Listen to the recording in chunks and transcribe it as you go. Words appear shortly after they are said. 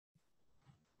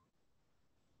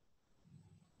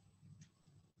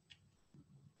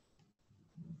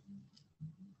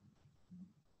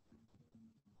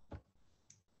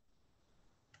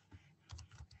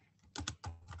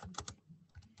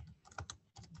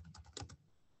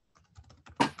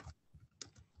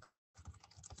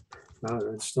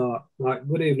Let's start. Right,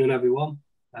 good evening, everyone.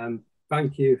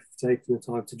 Thank you for taking the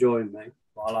time to join me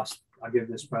while I give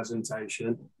this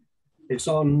presentation. It's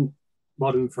on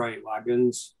modern freight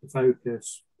wagons. The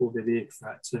focus will be the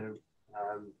ECOfret 2,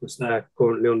 because they're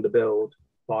currently under build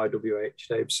by WH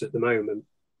Davis at the moment.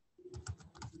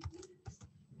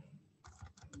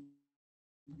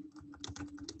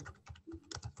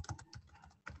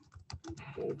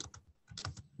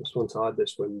 Just want to hide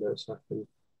this window a second.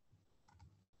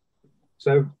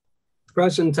 So,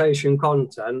 presentation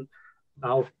content,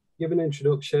 I'll give an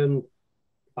introduction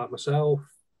about myself,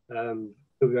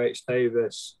 WH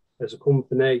Davis as a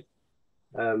company,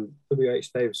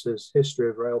 WH Davis's history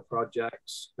of rail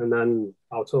projects, and then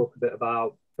I'll talk a bit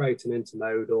about freight and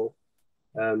intermodal,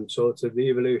 sort of the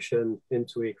evolution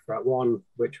into ECOfret 1,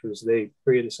 which was the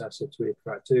predecessor to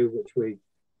ECOfret 2, which we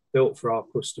built for our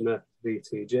customer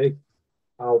VTG.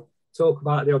 I'll talk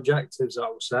about the objectives that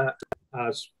were set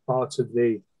as part of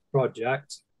the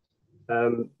project.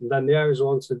 And then the areas I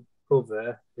want to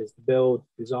cover is the build,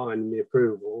 design, and the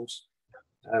approvals.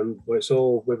 But it's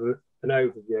all with an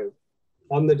overview.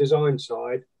 On the design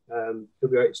side,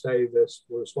 WH Davis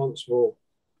were responsible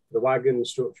for the wagon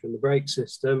structure and the brake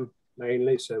system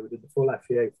mainly. So we did the full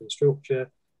FEA for the structure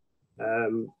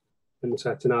and the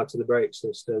setting out of the brake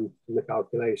system and the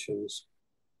calculations.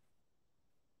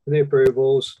 For the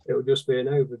approvals, it will just be an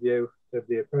overview of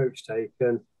the approach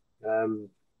taken, and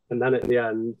then at the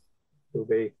end there'll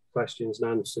be questions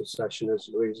and answers session, as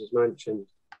Louise has mentioned.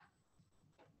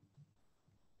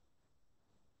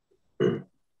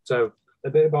 So a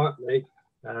bit about me.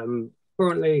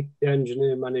 Currently the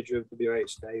engineer manager of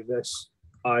WH Davis.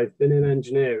 I've been in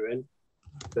engineering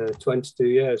for 22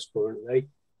 years currently.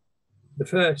 The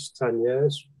first 10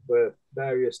 years were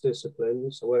various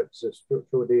disciplines. I worked as a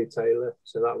structural detailer,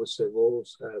 so that was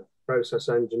civils, process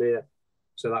engineer,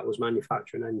 so that was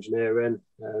manufacturing engineering.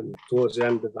 Towards the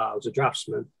end of that, I was a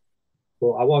draftsman.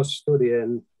 But I was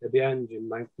studying at the engine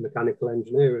mechanical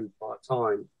engineering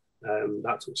part-time.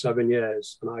 That took 7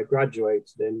 years, and I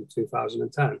graduated in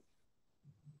 2010.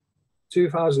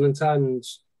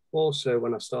 2010's also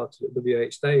when I started at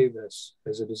WH Davis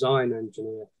as a design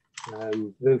engineer.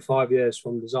 Within 5 years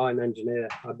from design engineer,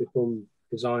 I become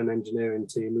design engineering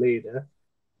team leader.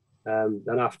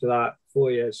 Then after that,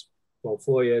 4 years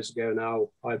ago now,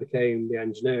 I became the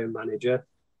engineering manager.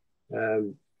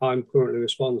 I'm currently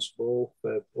responsible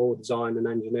for all design and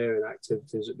engineering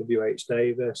activities at WH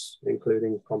Davis,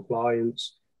 including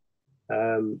compliance.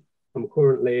 I'm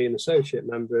currently an associate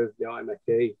member of the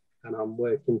IMechE, and I'm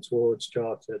working towards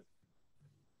chartered.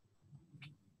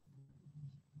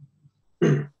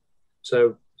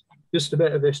 So just a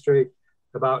bit of history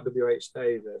about WH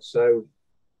Davis. So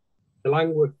the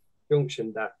Langwood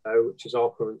Junction Depot, which is our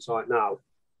current site now,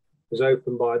 was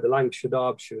opened by the Lancashire,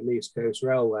 Derbyshire and East Coast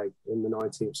Railway in the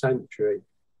 19th century.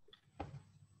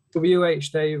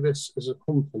 WH Davis as a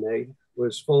company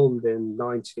was formed in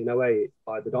 1908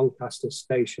 by the Doncaster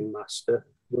station master,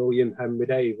 William Henry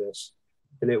Davis,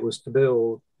 and it was to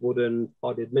build wooden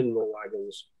bodied mineral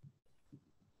wagons.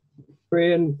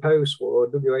 Pre and post-war,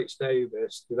 WH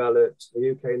Davis developed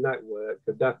a UK network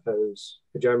of depots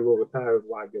for general repair of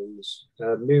wagons.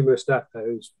 Numerous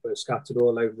depots were scattered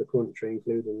all over the country,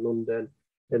 including London,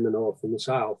 in the north and the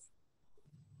south.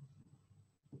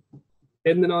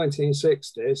 In the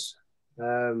 1960s,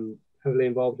 heavily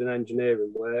involved in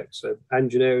engineering work, so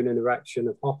engineering and erection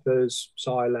of hoppers,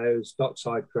 silos,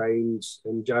 dockside cranes,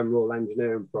 and general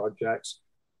engineering projects,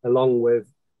 along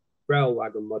with rail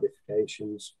wagon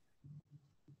modifications.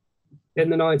 In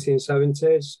the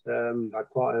 1970s, I had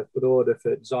quite a good order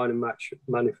for design and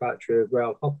manufacture of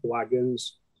rail hopper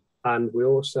wagons, and we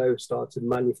also started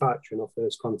manufacturing our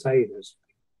first containers.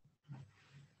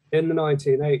 In the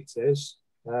 1980s,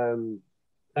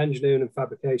 engineering and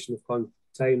fabrication of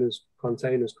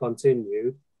containers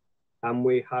continued, and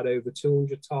we had over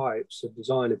 200 types of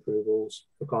design approvals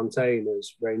for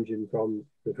containers, ranging from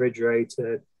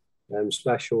refrigerated,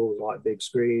 special like big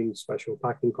screen, special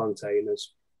packing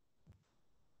containers.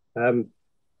 In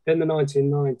the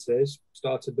 1990s,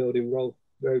 started building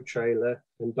road trailer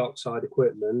and dockside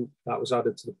equipment that was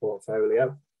added to the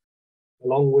portfolio,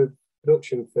 along with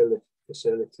production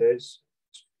facilities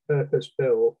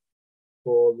purpose-built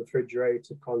for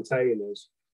refrigerated containers,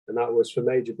 and that was for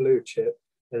major blue chip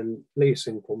and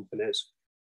leasing companies.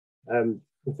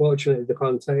 Unfortunately, the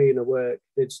container work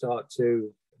did start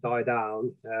to die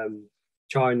down.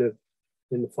 China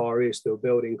in the Far East, they were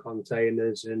building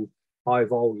containers in high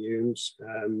volumes.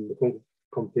 They couldn't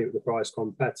compete with the price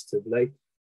competitively.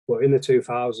 But in the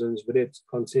 2000s, we did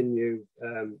continue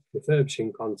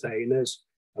refurbishing containers,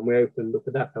 and we opened up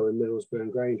a depot in Middlesbrough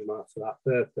and Grangemouth for that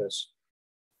purpose.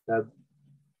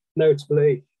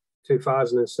 Notably,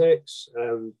 2006,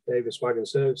 Davis Wagon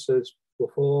Services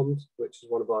were formed, which is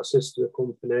one of our sister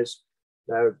companies.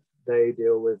 They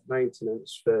deal with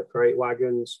maintenance for freight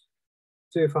wagons.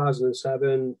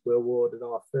 2007, we awarded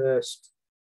our first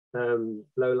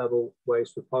low-level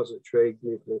waste repository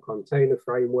nuclear container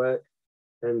framework.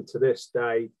 And to this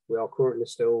day, we are currently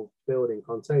still building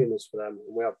containers for them,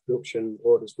 and we have production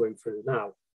orders going through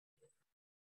now.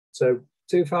 So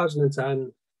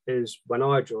 2010 is when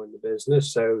I joined the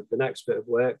business. So the next bit of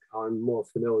work I'm more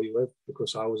familiar with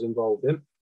because I was involved in.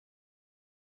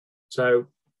 So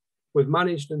we've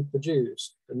managed and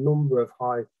produced a number of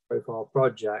high-profile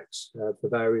projects for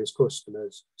various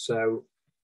customers. So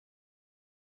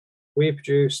we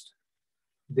produced,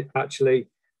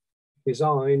 actually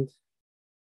designed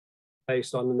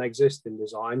based on an existing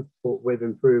design, but with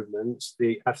improvements,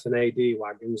 the FNA-D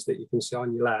wagons that you can see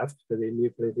on your left for the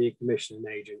Nuclear Decommissioning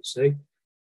Agency.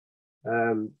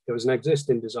 It was an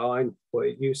existing design, but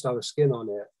it used to have a skin on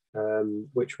it,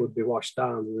 which would be washed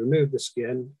down. We removed the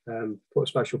skin, put a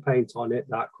special paint on it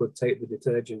that could take the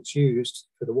detergents used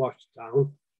for the wash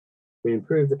down. We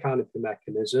improved the canopy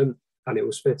mechanism, and it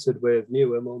was fitted with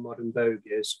newer, more modern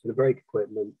bogies for the brake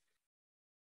equipment.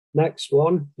 Next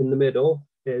one in the middle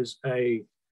is a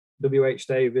W.H.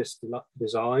 Davis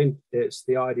design. It's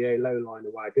the IDA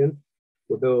lowliner wagon.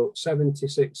 We built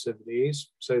 76 of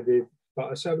these. So they've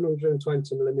got a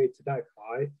 720mm deck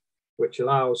height, which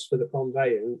allows for the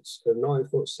conveyance of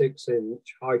 9'6"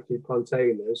 high cube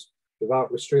containers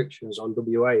without restrictions on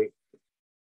W8.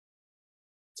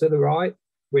 To the right,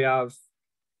 we have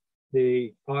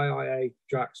the IIA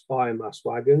Drax biomass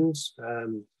wagons.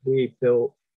 We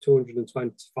built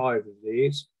 225 of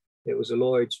these. It was a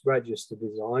Lloyd's register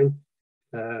design.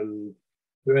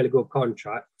 Really good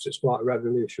contract because it's quite a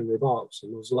revolutionary box,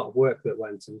 and there was a lot of work that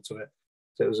went into it.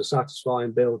 So it was a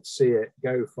satisfying build to see it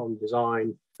go from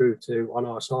design through to on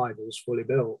our side, it was fully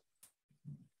built.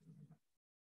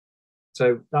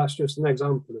 So that's just an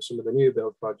example of some of the new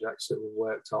build projects that we've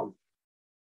worked on.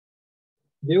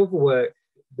 The other work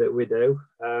that we do,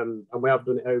 and we have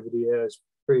done it over the years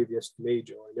previous to me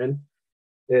joining,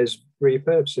 is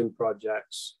repurposing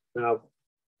projects. Now,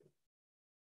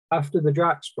 after the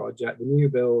Drax project, the new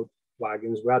build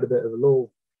wagons, we had a bit of a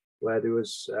lull where there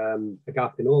was a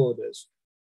gap in orders.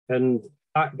 And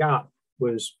that gap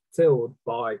was filled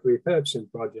by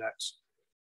repurposing projects.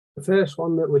 The first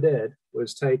one that we did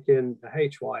was taking a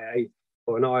HYA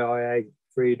or an IIA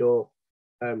 3-door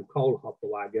coal hopper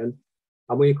wagon,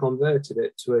 and we converted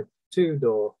it to a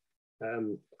 2-door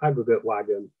aggregate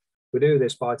wagon. We do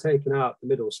this by taking out the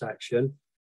middle section,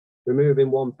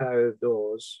 removing one pair of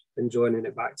doors and joining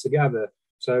it back together.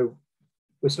 So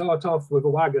we start off with a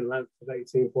wagon length of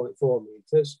 18.4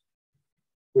 metres.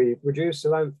 We reduce the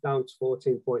length down to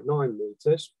 14.9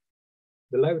 metres.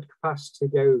 The load capacity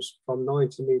goes from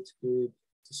 90 metre cubed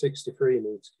to 63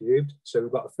 metre cubed. So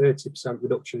we've got a 30%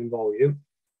 reduction in volume.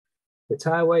 The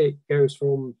tare weight goes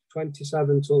from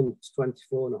 27 tonne to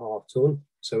 24.5 tonne.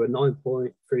 So a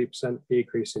 9.3%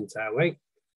 decrease in tare weight.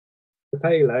 The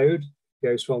payload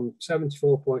goes from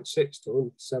 74.6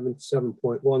 tonne to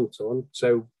 77.1 tonne,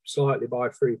 so slightly by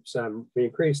 3%, we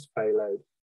increased the payload.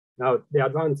 Now, the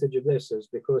advantage of this is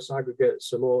because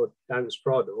aggregates are more dense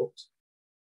products,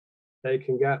 they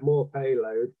can get more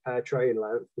payload per train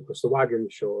length because the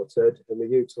wagon's shorted and they're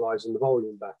utilising the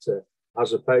volume better,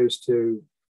 as opposed to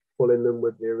pulling them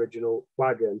with the original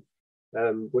wagon,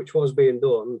 which was being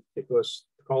done because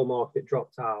the coal market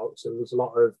dropped out, so there's a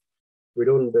lot of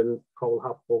redundant coal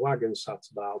hopper wagons sat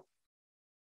about.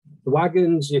 The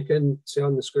wagons you can see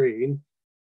on the screen,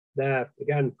 they're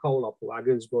again coal hopper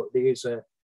wagons, but these are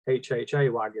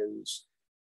HHA wagons.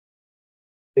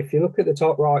 If you look at the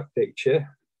top right picture,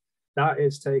 that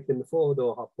is taking the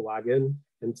 4-door hopper wagon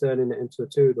and turning it into a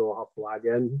 2-door hopper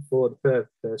wagon for the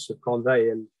purpose of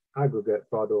conveying aggregate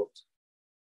product.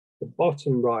 The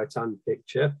bottom right-hand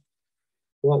picture,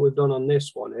 what we've done on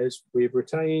this one is we've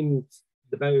retained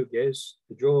the bogies,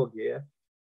 the draw gear,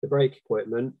 the brake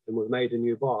equipment, and we've made a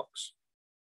new box.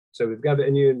 So we've given it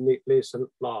a new lease of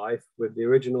life with the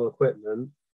original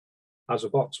equipment as a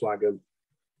box wagon.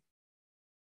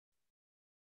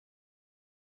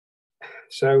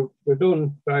 So we've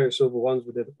done various other ones.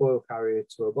 We did a foil carrier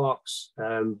to a box,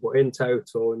 but in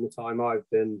total, in the time I've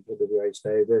been with W.H.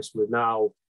 Davis, we've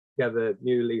now given a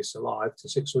new lease of life to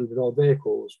 600 odd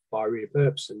vehicles by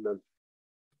repurposing them.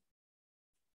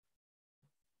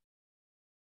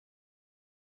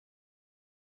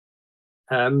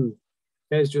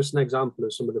 Here's just an example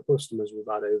of some of the customers we've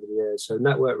had over the years. So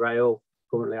Network Rail,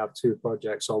 currently have 2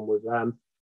 projects on with them.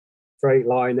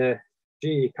 Freightliner,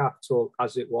 GE Capital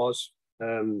as it was.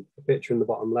 The picture in the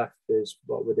bottom left is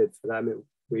what we did for them.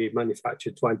 We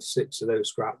manufactured 26 of those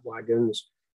scrap wagons.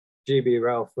 GB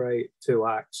Rail Freight,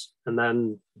 Ɂask, and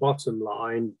then bottom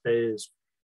line is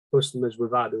customers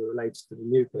we've had who are related to the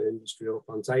nuclear industry or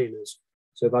containers.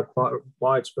 So we've had quite a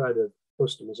widespread of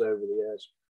customers over the years.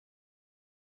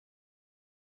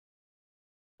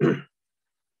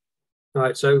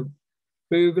 Right, so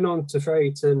moving on to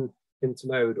freight and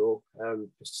intermodal,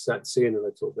 just to set the scene a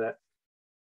little bit.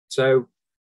 So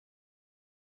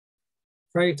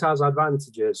freight has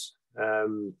advantages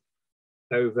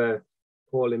over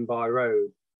hauling by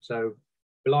road. So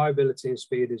reliability and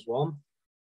speed is one.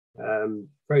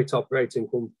 Freight operating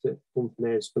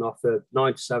companies can offer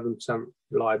 97%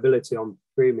 reliability on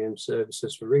premium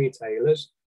services for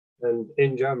retailers. And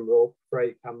in general,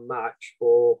 freight can match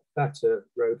or better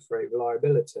road freight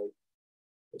reliability.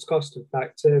 It's cost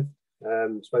effective,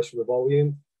 especially with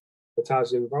volume. It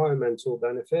has environmental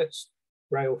benefits.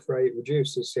 Rail freight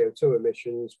reduces CO2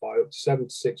 emissions by up to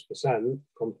 76%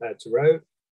 compared to road.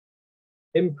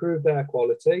 Improved air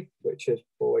quality, which is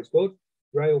always good.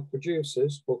 Rail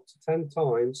produces up to 10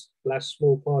 times less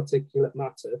small particulate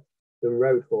matter than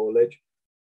road haulage,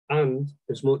 and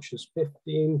as much as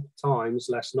 15 times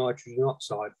less nitrogen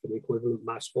oxide for the equivalent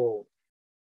mass hauled.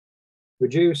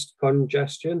 Reduced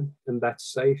congestion and better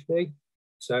safety.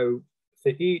 So for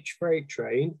each freight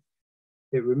train,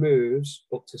 it removes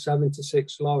up to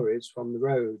 76 lorries from the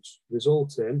roads,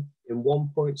 resulting in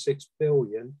 1.6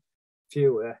 billion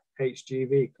fewer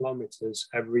HGV kilometres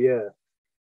every year.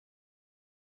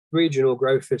 Regional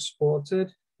growth is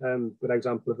supported. A good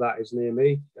example of that is near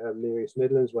me, near East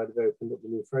Midlands, where they've opened up the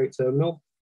new freight terminal.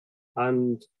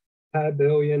 And per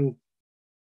billion,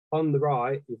 on the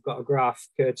right, you've got a graph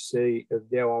courtesy of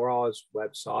the ORR's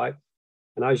website.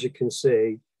 And as you can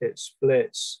see, it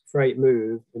splits freight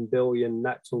moved in billion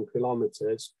net ton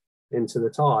kilometres into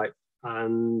the type.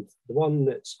 And the one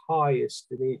that's highest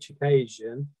in each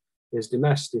occasion is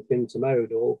domestic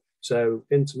intermodal. So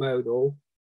intermodal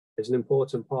is an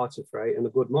important part of freight and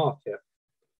a good market.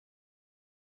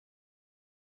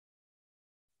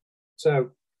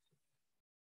 So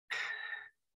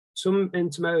some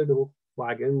intermodal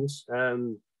wagons,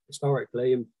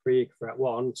 historically in pre-ECOfret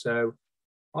 1. So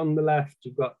on the left,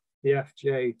 you've got the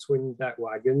FGA twin deck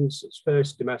wagons. It's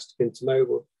first domestic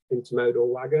intermodal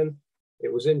wagon.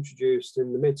 It was introduced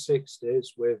in the mid-60s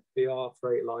with BR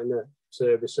Freightliner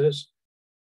services.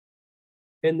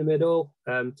 In the middle,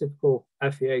 typical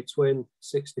FEA twin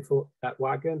 60-foot deck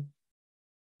wagon.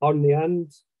 On the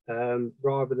end,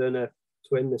 rather than a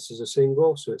twin, this is a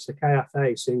single, so it's a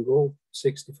KFA single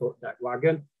 60-foot deck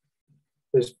wagon.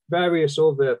 There's various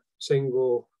other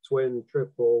single, twin,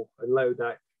 triple, and low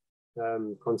deck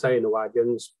container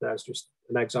wagons. There's just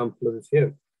an example of a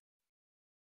few.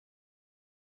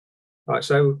 Right,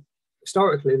 so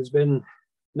historically, there's been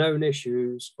known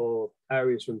issues or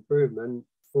areas of improvement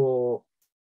for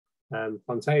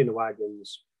container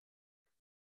wagons.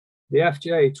 The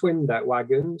FGA twin deck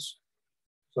wagons,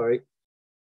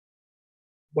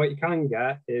 what you can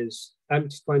get is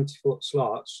empty 20-foot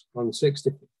slots on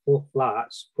 60-foot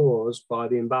flats caused by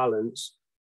the imbalance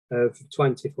of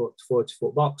 20-foot to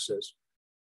 40-foot boxes,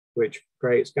 which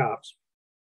creates gaps.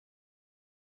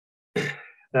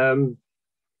 In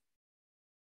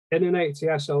an 80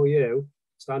 SLU,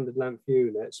 standard length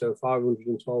unit, so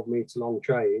 512 metre long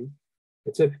train,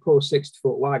 a typical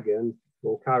 60-foot wagon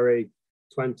will carry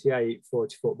 28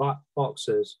 40-foot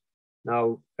boxes.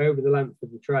 Now, over the length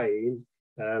of the train,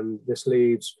 this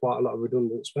leaves quite a lot of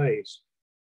redundant space.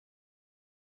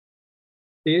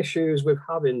 The issues with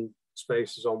having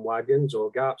spaces on wagons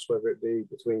or gaps, whether it be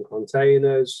between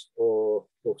containers or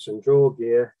books and draw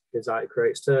gear, is that it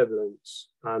creates turbulence,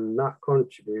 and that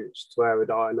contributes to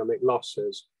aerodynamic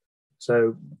losses.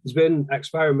 So there's been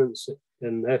experiments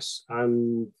in this,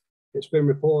 and it's been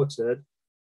reported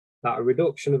that a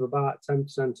reduction of about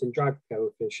 10% in drag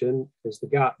coefficient as the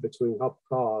gap between hopper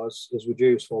cars is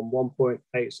reduced from 1.87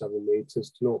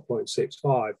 metres to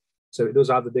 0.65. So it does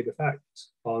have a big effect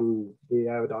on the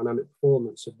aerodynamic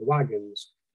performance of the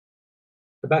wagons.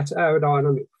 A better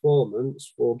aerodynamic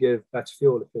performance will give better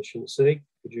fuel efficiency,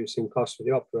 reducing costs for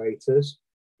the operators,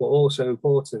 but also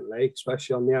importantly,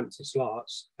 especially on the empty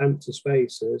slots, empty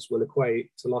spaces will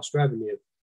equate to lost revenue.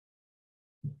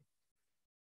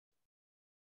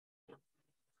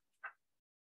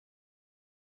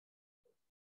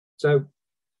 So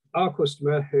our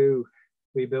customer who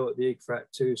we built the ECOfret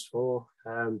 2s for,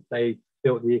 they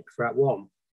built the ECOfret 1.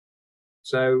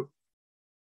 So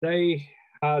they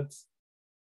had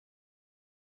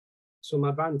some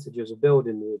advantages of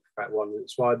building the ECOfret 1.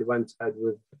 That's why they went ahead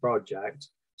with the project.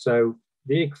 So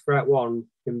the ECOfret 1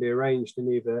 can be arranged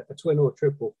in either a twin or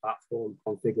triple platform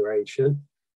configuration.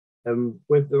 And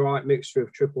with the right mixture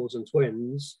of triples and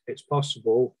twins, it's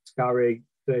possible to carry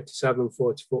 37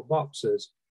 40-foot boxes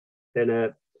in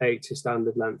a 80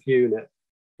 standard length unit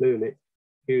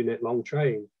long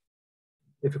train.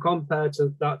 If you compare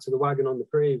that to the wagon on the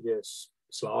previous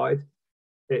slide,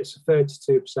 it's a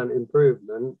 32%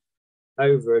 improvement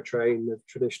over a train of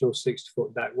traditional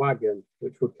 60-foot deck wagon,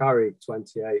 which would carry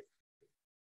 28.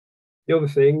 The other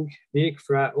thing, the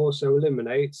ECOfret also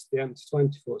eliminates the empty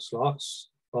 20-foot slots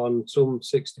on some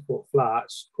 60-foot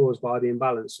flats caused by the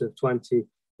imbalance of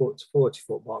 20-foot to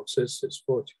 40-foot boxes. It's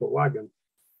a 40-foot wagon.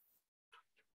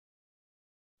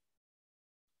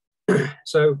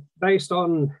 So based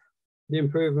on the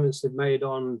improvements they've made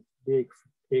on the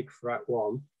ECOfret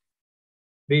 1,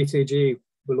 VTG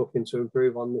were looking to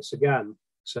improve on this again.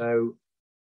 So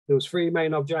there was 3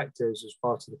 main objectives as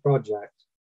part of the project.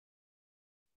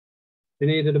 They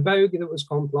needed a bogie that was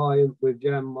compliant with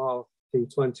GMR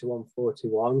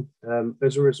T2141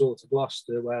 as a result of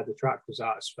Gloucester, where the track was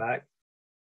out of spec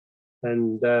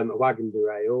and a wagon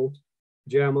derailed.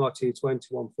 GMR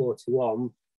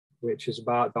T2141, which is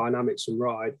about dynamics and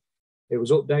ride, it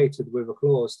was updated with a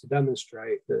clause to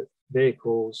demonstrate that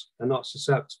vehicles are not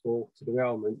susceptible to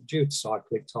derailment due to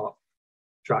cyclic top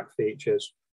track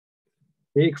features.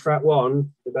 The ECOfret 1,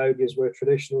 the bogies were a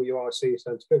traditional URC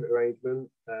centre pivot arrangement,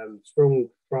 sprung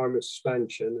primary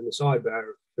suspension and a side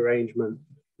bear arrangement,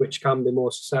 which can be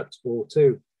more susceptible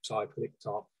to cyclic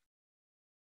top.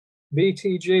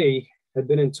 VTG had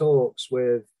been in talks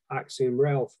with Axiom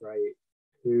Rail Freight,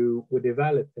 who were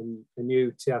developing a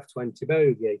new TF20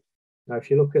 bogie. Now, if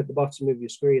you look at the bottom of your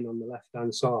screen on the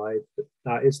left-hand side,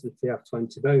 that is the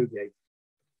TF20 bogie.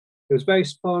 It was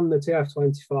based upon the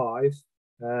TF25,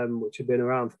 which had been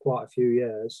around for quite a few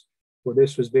years, but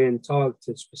this was being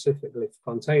targeted specifically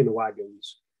for container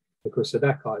wagons because the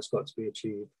deck height's got to be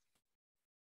achieved.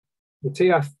 The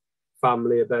TF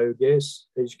family of bogies,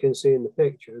 as you can see in the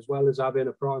picture, as well as having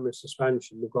a primary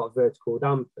suspension, they've got vertical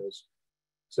dampers.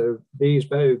 So these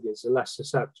bogies are less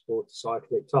susceptible to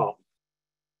cyclic top.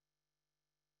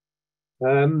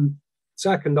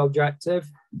 Second objective,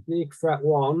 the ECOfret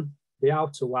 1, the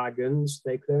outer wagons,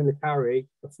 they can only carry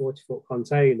a 40-foot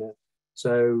container.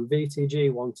 So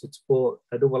VTG wanted to put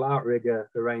a double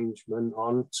outrigger arrangement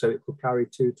on so it could carry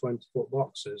 2 20-foot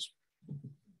boxes.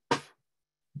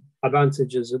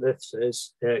 Advantages of this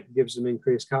is it gives them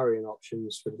increased carrying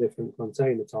options for the different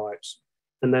container types.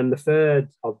 And then the third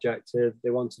objective,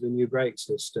 they wanted a new brake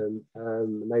system,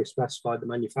 and they specified the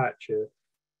manufacturer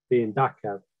being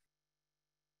Daka.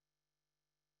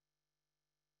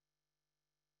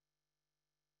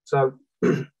 So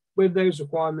with those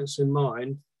requirements in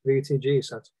mind, VTG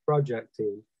set up a project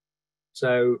team.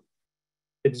 So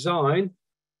the design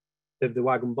of the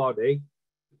wagon body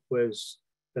was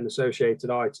an associated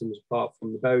items apart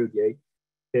from the bogie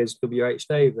is WH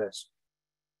Davis.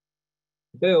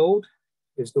 The build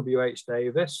is WH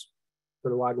Davis for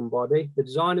the wagon body. The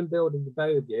design and build of the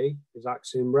bogie is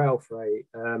Axiom Rail Freight,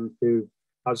 who,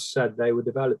 as I said, they were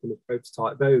developing a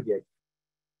prototype bogie.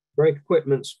 Brake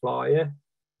equipment supplier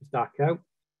is DACO.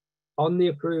 On the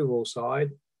approval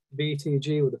side,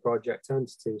 VTG were the project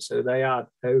entity, so they had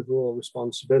overall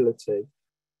responsibility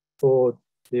for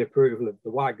the approval of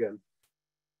the wagon.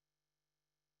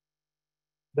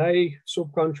 They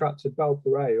subcontracted Belper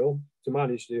Rail to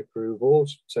manage the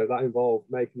approvals, so that involved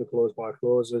making the clause by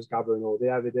clauses, gathering all the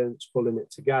evidence, pulling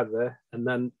it together, and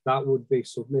then that would be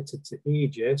submitted to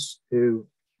Aegis, who,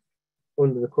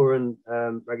 under the current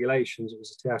regulations, it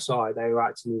was a TSI, they were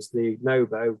acting as the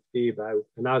NOBO, DEBO,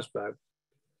 and ASBO.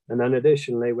 And then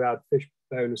additionally, we had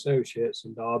Fishbone Associates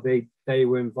and Derby. They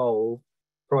were involved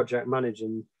project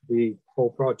managing the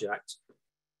whole project.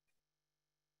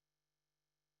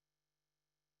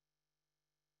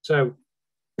 So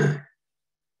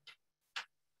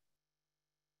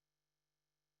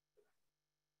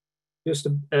just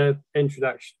an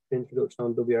introduction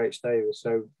on WH Davis.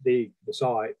 So the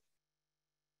site.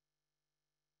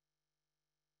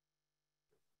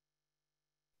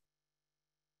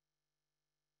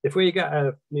 If we get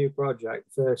a new project,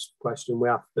 first question we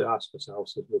have to ask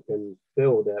ourselves if we can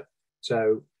build it.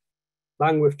 So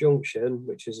Langworth Junction,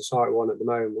 which is a site 1 at the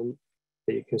moment,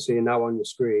 that you can see now on your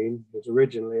screen, was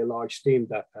originally a large steam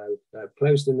depot,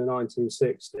 closed in the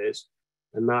 1960s,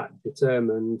 and that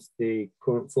determined the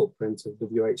current footprint of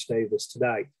WH Davis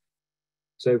today.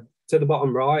 So to the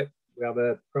bottom right, we have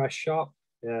a press shop,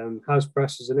 has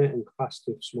presses in it and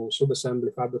capacity for small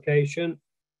sub-assembly fabrication.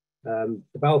 The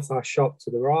Belfast shop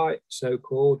to the right, so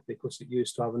called because it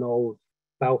used to have an old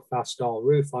Belfast style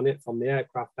roof on it from the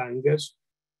aircraft hangars.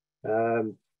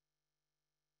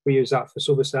 We use that for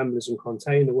sub-assemblies and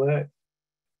container work.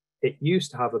 It used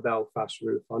to have a Belfast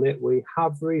roof on it. We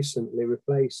have recently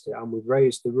replaced it and we've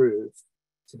raised the roof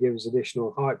to give us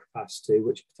additional height capacity,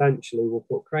 which potentially will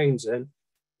put cranes in,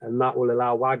 and that will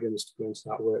allow wagons to go into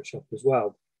that workshop as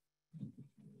well.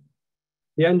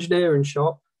 The engineering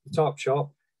shop, the top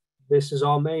shop, this is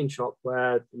our main shop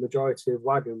where the majority of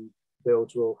wagon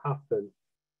builds will happen.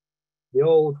 The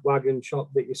old wagon shop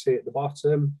that you see at the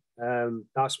bottom,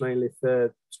 that's mainly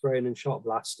for spraying and shot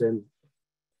blasting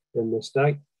in this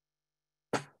day.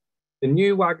 The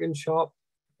new wagon shop,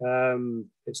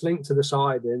 it's linked to the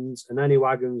sidings and any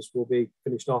wagons will be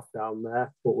finished off down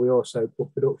there, but we also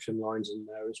put production lines in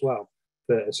there as well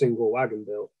for a single wagon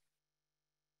build.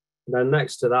 And then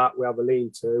next to that, we have a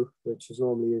lean-to, which is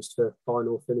normally used for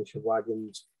final finish of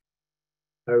wagons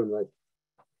only.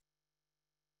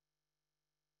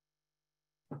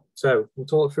 So we'll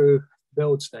talk through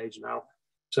build stage now.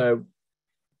 So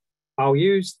I'll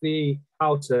use the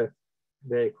outer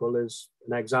vehicle as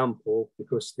an example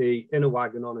because the inner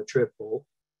wagon on a triple,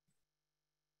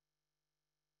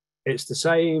 it's the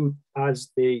same as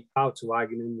the outer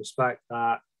wagon in respect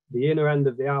that the inner end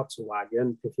of the outer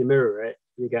wagon, if you mirror it,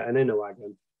 you get an inner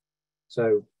wagon.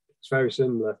 So it's very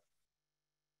similar.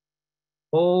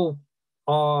 All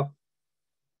our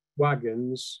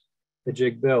wagons are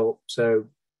jig built. So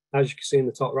as you can see in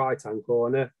the top right-hand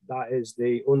corner, that is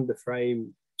the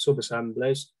underframe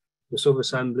sub-assemblies. The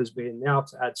sub-assemblies being the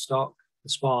outer headstock, the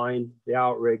spine, the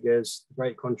outriggers, the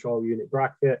brake control unit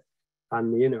bracket,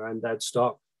 and the inner end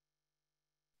headstock.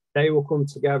 They will come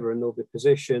together and they'll be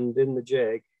positioned in the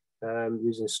jig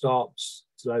using stops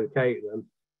to locate them.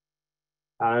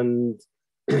 And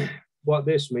what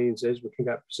this means is we can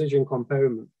get precision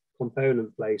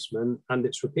component placement and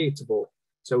it's repeatable.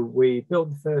 So we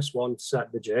build the first one to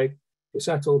set the jig, we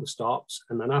set all the stops,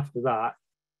 and then after that,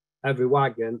 every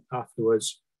wagon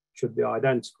afterwards should be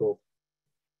identical.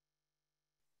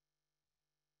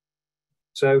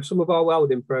 So some of our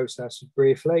welding processes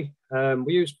briefly,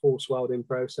 we use pulse welding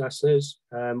processes.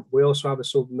 We also have a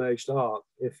submerged arc.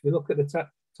 If you look at the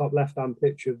top left-hand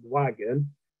picture of the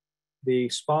wagon, the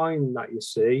spine that you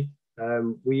see,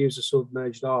 we use a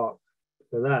submerged arc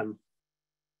for them.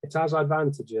 It has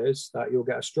advantages that you'll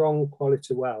get a strong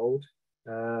quality weld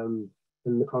and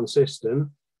the consistent.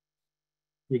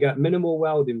 You get minimal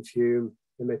welding fume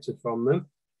emitted from them.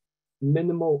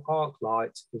 Minimal arc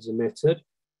light is emitted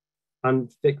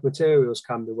and thick materials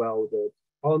can be welded.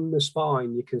 On the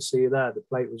spine, you can see there, the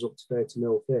plate was up to 30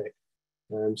 mil thick.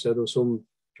 So there were some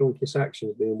chunky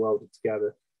sections being welded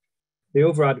together. The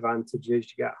other advantage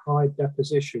is you get high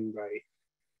deposition rate,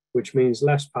 which means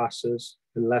less passes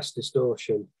and less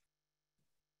distortion.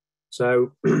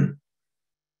 So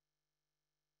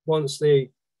once the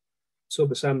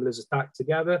sub-assemblies are stacked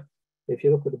together, if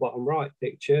you look at the bottom right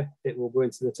picture, it will go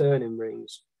into the turning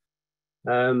rings.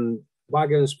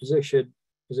 Wagons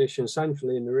position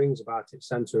centrally in the rings about its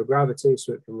centre of gravity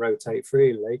so it can rotate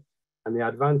freely. And the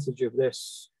advantage of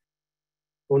this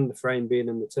underframe being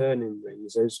in the turning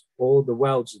rings is all the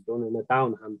welds are done in a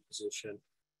downhand position.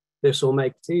 This will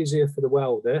make it easier for the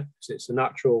welder because it's the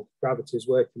natural gravity is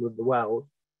working with the weld,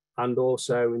 and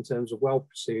also in terms of weld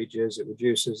procedures, it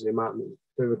reduces the amount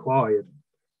that are required.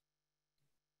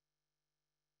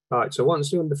 Right, so once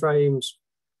the underframes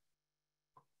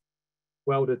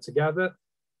welded together,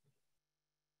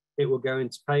 it will go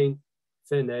into paint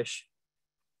finish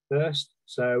first.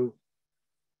 So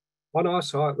on our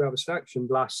site, we have a section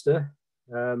blaster,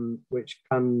 which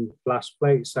can blast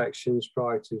plate sections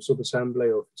prior to sub-assembly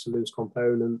or if it's a loose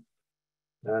component.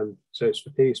 So it's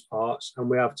for piece parts. And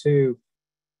we have two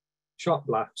shot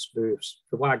blast booths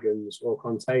for wagons or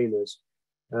containers.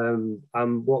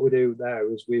 And what we do there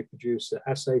is we produce a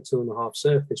SA2.5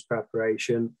 surface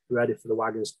preparation ready for the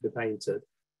wagons to be painted.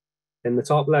 In the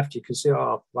top left, you can see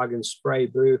our wagon spray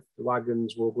booth. The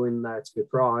wagons will go in there to be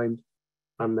primed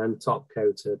and then top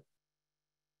coated.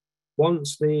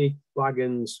 Once the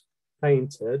wagon's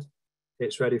painted,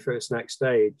 it's ready for its next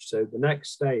stage. So the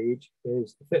next stage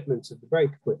is the fitment of the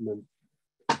brake equipment.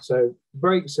 So the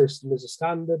brake system is a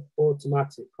standard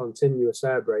automatic continuous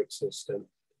air brake system.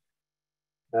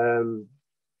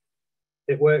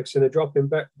 It works in a drop in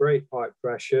brake pipe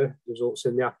pressure, results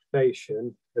in the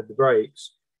application of the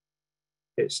brakes.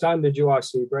 It's standard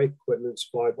UIC brake equipment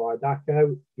supplied by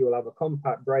DACO. You'll have a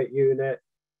compact brake unit,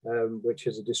 which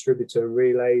is a distributor and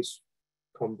relays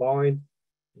combined.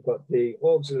 We've got the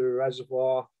auxiliary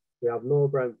reservoir, we have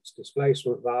Norbrent's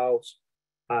displacement valves,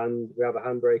 and we have a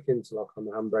handbrake interlock on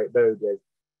the handbrake bogie.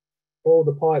 All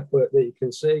the pipe work that you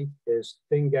can see is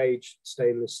thin gauge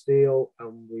stainless steel,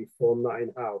 and we form that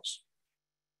in-house.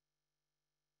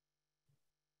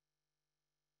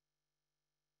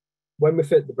 When we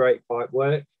fit the brake pipe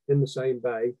work in the same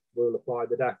bay, we'll apply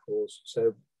the decals.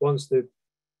 So once the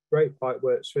brake pipe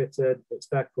work's fitted, it's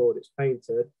decaled, it's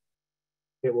painted,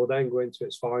 it will then go into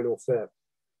its final fit.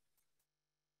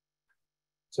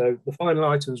 So the final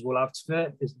items we'll have to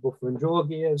fit is the buffer and jaw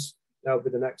gears. That'll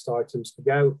be the next items to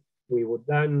go. We would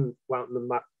then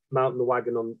mount the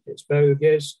wagon on its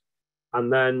bogies,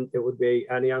 and then it would be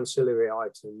any ancillary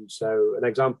items. So an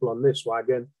example on this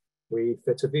wagon, we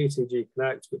fit a VTG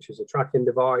Connect, which is a tracking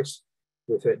device.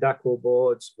 We fit decal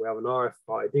boards, we have an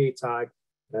RFID tag,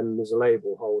 and there's a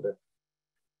label holder.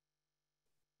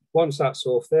 Once that's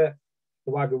all fit,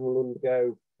 the wagon will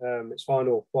undergo its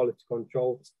final quality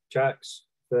control checks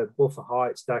for buffer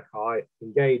heights, deck height,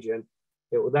 engaging.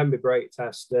 It will then be brake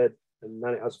tested, and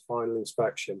then it has a final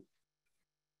inspection.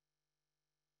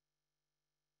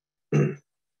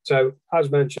 So,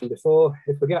 as mentioned before,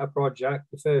 if we get a project,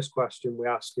 the first question we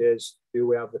ask is, do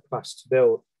we have the capacity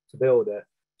to build it?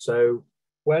 So,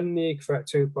 when the ECOfret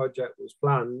 2 project was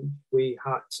planned, we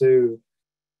had to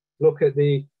look at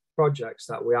the projects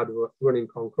that we had running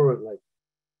concurrently.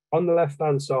 On the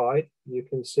left-hand side, you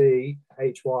can see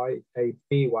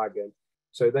HYAB wagon.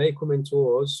 So they come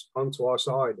into us, onto our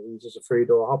sidings as a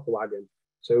 3-door hopper wagon.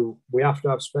 So we have to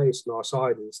have space in our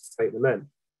sidings to take them in.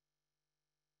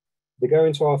 They go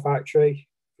into our factory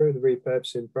through the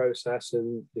repurposing process,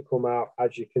 and they come out,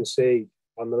 as you can see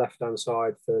on the left-hand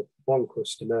side, for one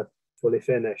customer, fully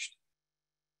finished.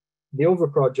 The other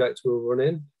project we're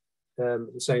running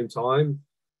at the same time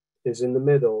is in the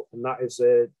middle, and that is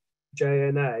a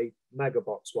JNA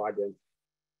Megabox wagon.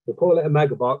 We call it a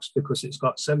Megabox because it's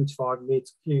got 75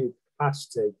 metre cube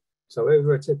capacity. So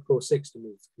over a typical 60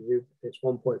 metre cube, it's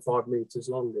 1.5 metres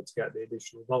longer to get the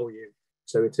additional volume.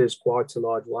 So it is quite a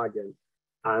large wagon,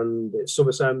 and its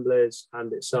sub-assemblies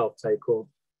and itself take up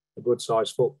a good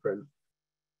sized footprint.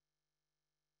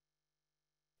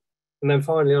 And then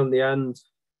finally on the end,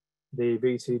 the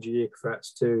VTG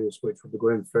ECOfret 2s, which we'll be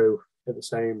going through at the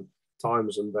same time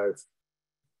as them both.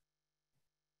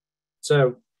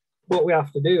 So what we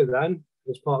have to do then,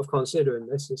 as part of considering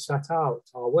this, is set out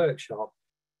our workshop.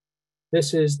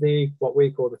 This is what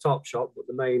we call the top shop, but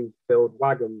the main build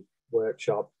wagon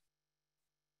workshop.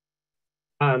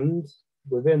 And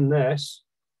within this,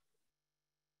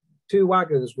 2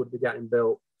 wagons would be getting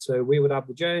built. So we would have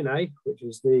the JNA, which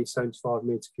is the 75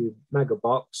 metre cube mega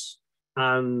box,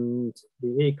 and the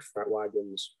ECOfret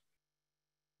wagons.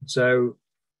 So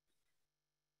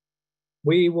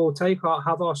we will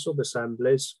have our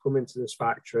sub-assemblies come into this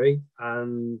factory,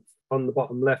 and on the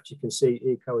bottom left you can see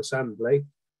Eco Assembly.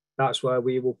 That's where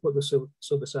we will put the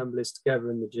sub-assemblies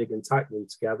together in the jig and tack them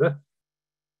together.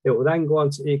 It will then go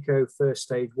on to Eco First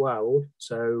Stage Weld.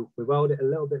 So we weld it a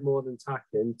little bit more than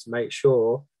tacking to make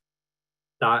sure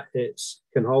that it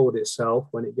can hold itself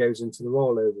when it goes into the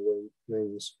rollover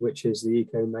rings, which is the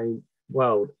Eco Main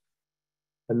Weld.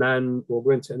 And then we'll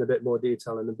go into it in a bit more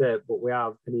detail in a bit, but we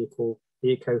have an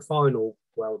Eco Final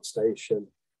Weld station.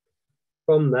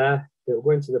 From there, it will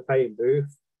go into the paint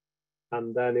booth,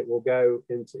 and then it will go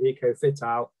into Eco Fit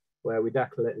Out, where we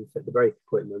decal it and fit the brake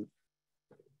equipment.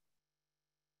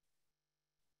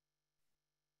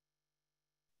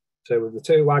 So with the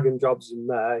 2 wagon jobs in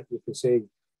there, you can see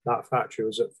that factory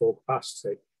was at full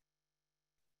capacity.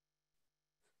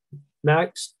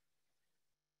 Next,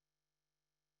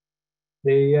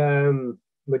 the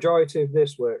majority of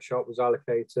this workshop was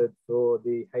allocated for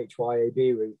the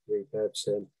HYAB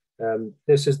repurposing.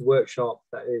 This is the workshop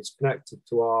that is connected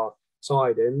to our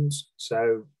sidings.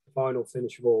 So the final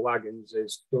finish of all wagons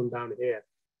is done down here.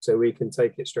 So we can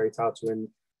take it straight out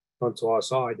onto our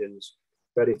sidings,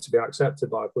 ready to be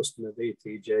accepted by a customer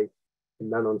VTG,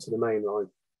 and then onto the main line.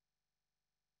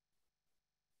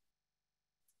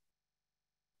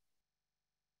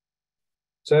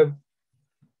 So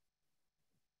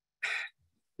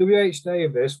WH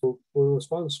Davis were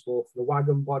responsible for the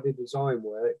wagon body design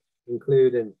work,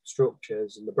 including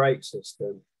structures and the brake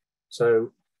system.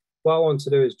 So what I want to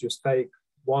do is just take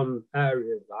one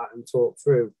area of that and talk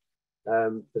through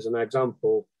as an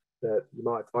example that you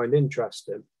might find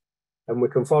interesting. And we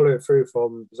can follow it through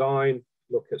from design,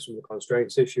 look at some of the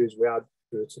constraints issues we had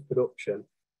through to production.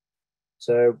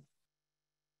 So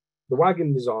the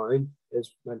wagon design,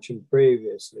 as mentioned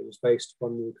previously, was based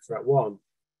upon the ECOfret 1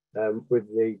 with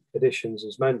the additions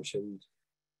as mentioned.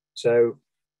 So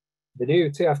The new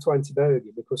TF20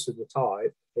 bogie, because of the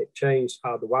type, it changed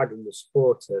how the wagon was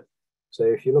supported. So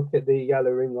if you look at the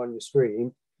yellow ring on your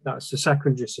screen, that's the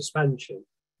secondary suspension,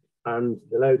 and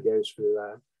the load goes through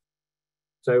there.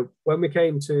 So when we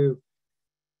came to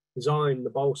design the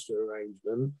bolster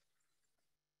arrangement,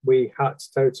 we had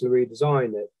to totally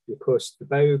redesign it because the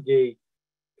bogie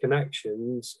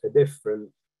connections are different.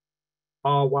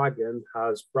 Our wagon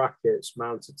has brackets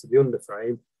mounted to the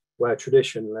underframe, where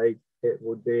traditionally it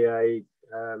would be a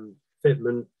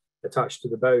fitment attached to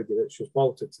the bogie that's just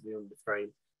bolted to the underframe.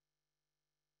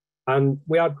 And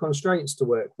we had constraints to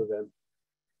work within.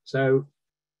 So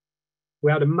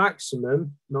we had a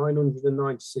maximum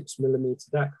 996 millimeter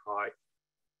deck height,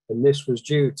 and this was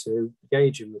due to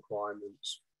gauging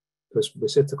requirements, because we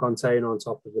sit a container on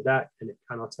top of the deck and it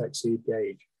cannot exceed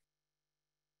gauge.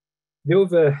 The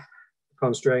other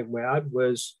constraint we had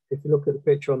was, if you look at the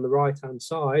picture on the right-hand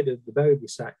side of the bogie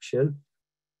section,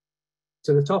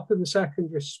 to the top of the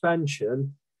secondary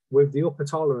suspension, with the upper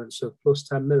tolerance of plus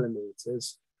 10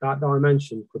 millimeters, that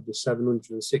dimension could be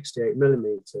 768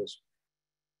 millimeters.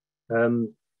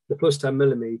 The plus 10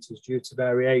 millimeters due to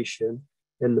variation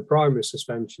in the primary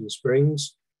suspension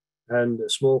springs and a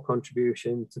small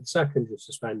contribution to the secondary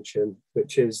suspension,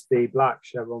 which is the black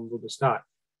chevron rubber stack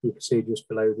you can see just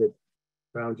below the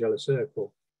round yellow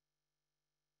circle.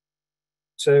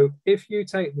 So if you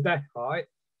take the deck height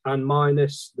and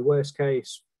minus the worst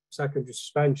case secondary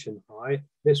suspension height,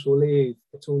 this will leave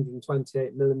a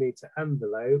 228 millimeter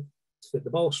envelope to fit the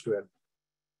bolster in.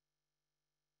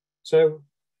 So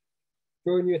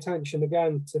drawing your attention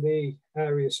again to the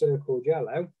area circled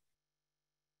yellow,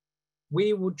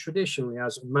 we would traditionally,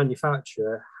 as a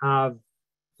manufacturer, have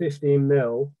 15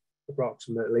 mil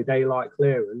approximately daylight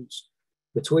clearance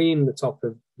between the top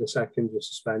of the secondary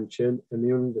suspension and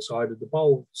the underside of the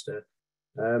bolster.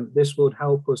 This would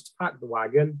help us to pack the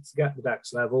wagon to get the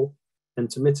decks level and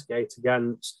to mitigate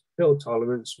against field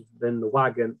tolerance within the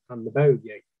wagon and the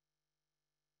bogie.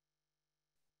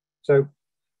 So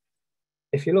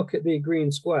if you look at the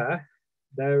green square,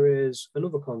 there is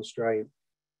another constraint,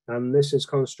 and this is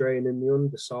constraining the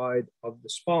underside of the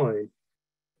spine.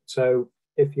 So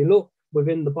if you look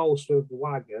within the bolster of the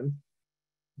wagon,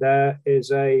 there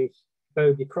is a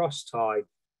bogie cross tie.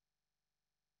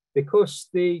 Because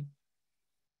the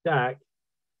deck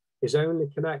is only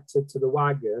connected to the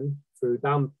wagon through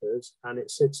dampers and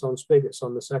it sits on spigots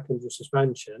on the secondary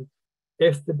suspension,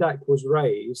 if the deck was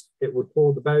raised, it would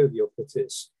pull the bogie up at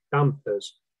its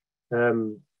dampers,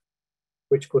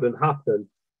 which couldn't happen.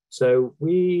 So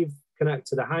we've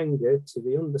connected a hanger to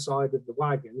the underside of the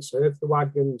wagon. So if the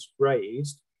wagon's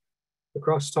raised, the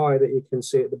cross tie that you can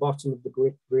see at the bottom of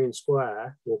the green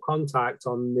square will contact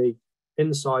on the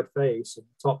inside face of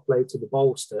the top plate of the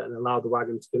bolster and allow the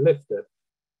wagon to be lifted.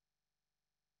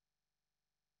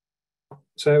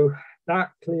 So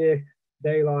that clear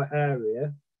daylight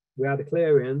area, we had a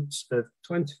clearance of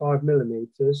 25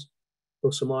 millimeters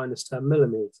plus or minus 10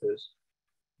 millimeters.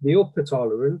 The upper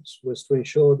tolerance was to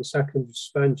ensure the secondary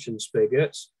suspension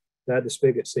spigots, they're the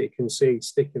spigots that you can see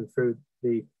sticking through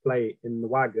the plate in the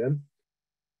wagon,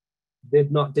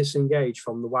 did not disengage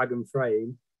from the wagon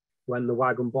frame when the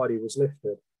wagon body was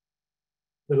lifted.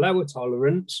 The lower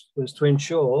tolerance was to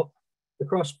ensure the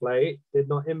cross plate did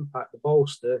not impact the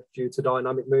bolster due to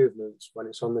dynamic movements when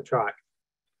it's on the track.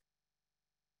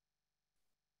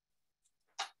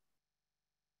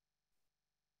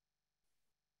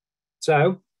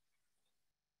 So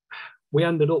we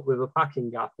ended up with a packing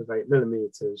gap of 8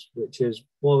 millimeters, which is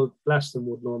more less than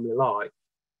we'd normally like.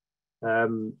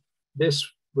 This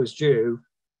was due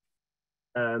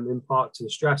in part to the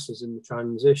stresses in the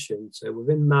transition. So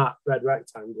within that red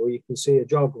rectangle, you can see a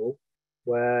joggle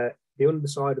where the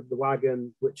underside of the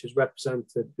wagon, which is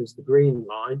represented as the green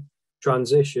line,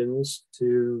 transitions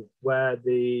to where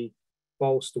the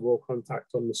bolster will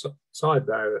contact on the side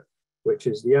bearer, which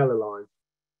is the yellow line.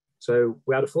 So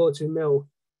we had a 14 mil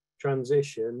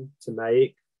transition to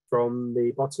make from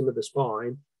the bottom of the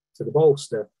spine to the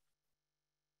bolster.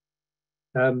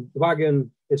 The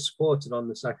wagon is supported on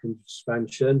the second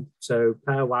suspension. So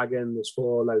per wagon, there's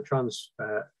 4 low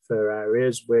transfer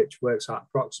areas, which works out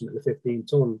approximately 15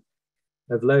 ton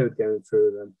of load going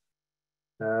through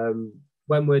them.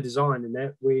 When we're designing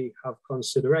it, we have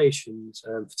considerations.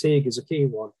 Fatigue is a key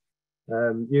one.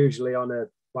 Usually on a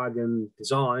wagon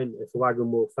design, if a wagon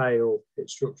will fail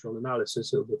its structural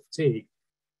analysis, it'll be fatigue.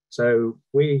 So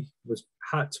we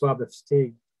had to have a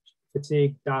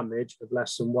fatigue damage of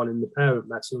less than 1 in the parent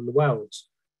metal and the welds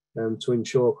to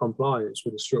ensure compliance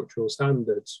with the structural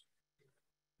standards.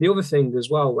 The other thing as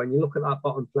well, when you look at that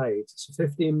bottom plate, it's a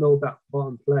 15 mil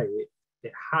bottom plate,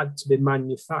 it had to be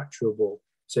manufacturable.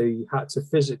 So you had to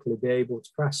physically be able to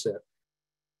press it.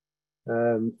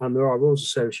 And there are rules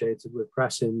associated with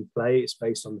pressing plates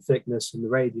based on the thickness and the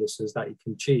radiuses that you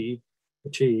can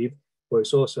achieve, but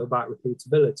it's also about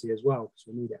repeatability as well, because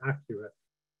we need it accurate.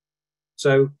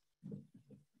 So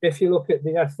if you look at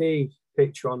the FE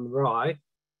picture on the right,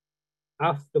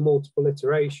 after multiple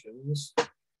iterations,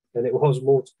 and it was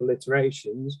multiple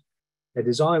iterations, a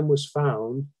design was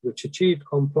found which achieved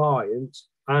compliance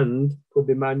and could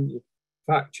be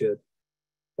manufactured.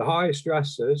 The highest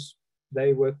stresses,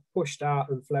 they were pushed out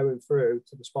and flowing through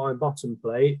to the spine bottom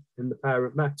plate in the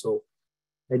parent metal.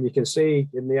 And you can see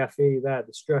in the FE there,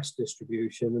 the stress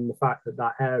distribution and the fact that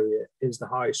that area is the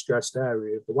highest stressed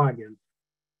area of the wagon,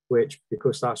 which,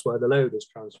 because that's where the load is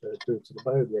transferred through to the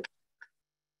bogie.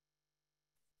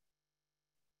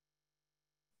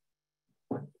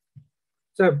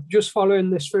 So just following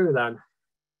this through then,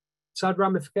 it's had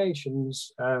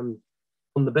ramifications on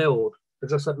the build.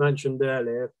 As I mentioned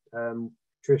earlier,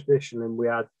 traditionally we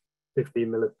had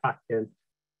 15mm of packing,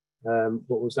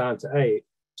 but was down to 8.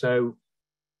 So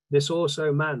this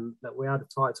also meant that we had a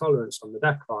tight tolerance on the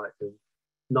deck height of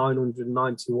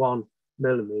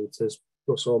 991mm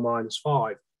plus or minus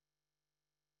 5.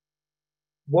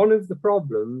 One of the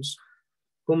problems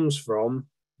comes from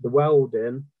the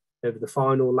welding of the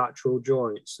final lateral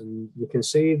joints, and you can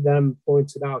see them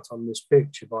pointed out on this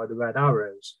picture by the red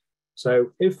arrows.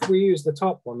 So if we use the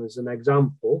top one as an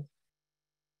example,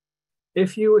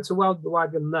 if you were to weld the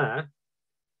wagon there,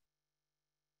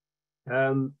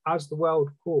 as the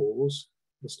weld cools,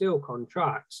 the steel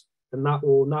contracts, and that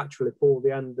will naturally pull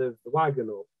the end of the wagon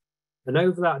up. And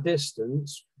over that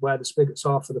distance, where the spigots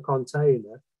are for the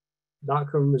container, that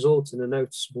can result in a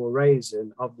noticeable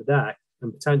raising of the deck,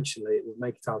 and potentially it would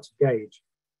make it out of gauge.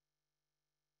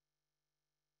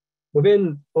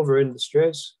 Within other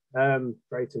industries,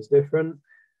 freight is different.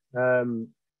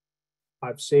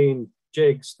 I've seen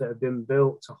jigs that have been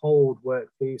built to hold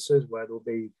work pieces where there'll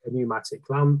be a pneumatic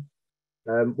clamp.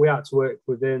 We had to work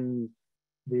within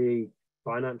the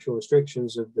financial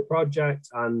restrictions of the project,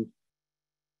 and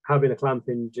having a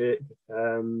clamping jig,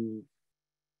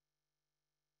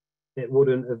 it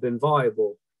wouldn't have been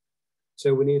viable.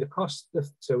 So we needed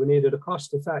a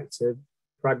cost-effective,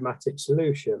 pragmatic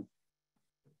solution.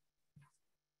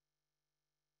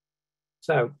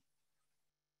 So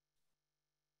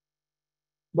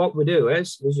what we do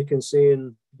is, as you can see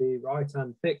in the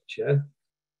right-hand picture,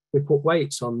 we put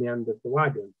weights on the end of the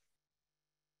wagon.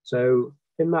 So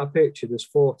in that picture, there's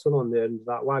 4 ton on the end of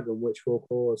that wagon, which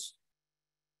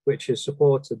is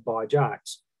supported by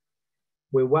jacks.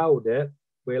 We weld it,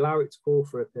 we allow it to cool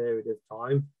for a period of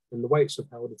time, and the weights have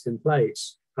held it in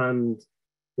place, and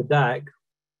the deck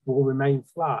will remain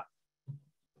flat.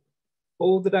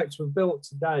 All the decks we've built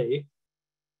today,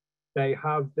 they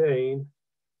have been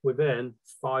within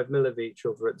 5mm of each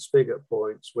other at the spigot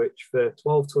points, which for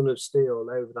 12 ton of steel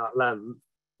over that length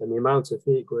and the amount of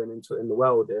heat going into it in the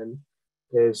welding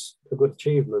is a good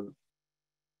achievement.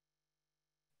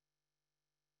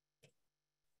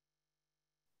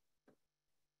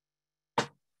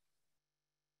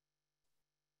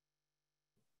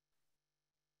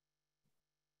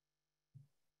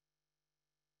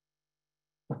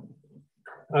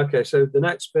 Okay, so the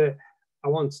next bit I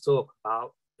want to talk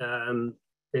about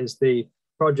is the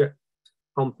project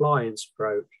compliance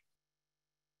approach.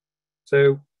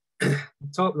 So the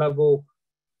top level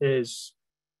was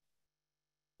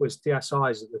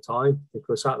TSIs at the time,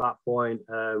 because at that point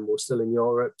we're still in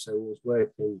Europe, so we was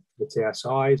working with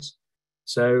TSIs.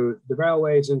 So the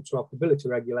Railways Interoperability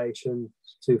Regulation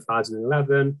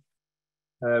 2011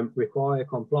 require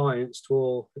compliance to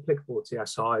all applicable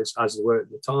TSIs as they were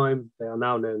at the time. They are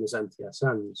now known as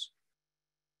NTSNs.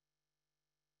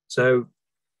 So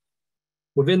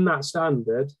within that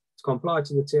standard, to comply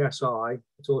to the TSI,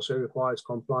 it also requires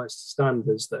compliance to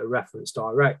standards that are referenced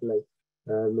directly.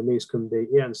 And these can be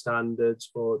EN standards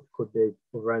or could be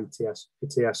other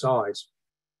TSIs.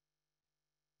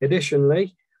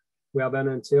 Additionally, we have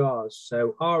NNTRs.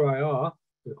 So RIR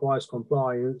requires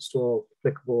compliance to all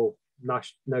applicable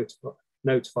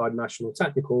notified national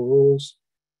technical rules,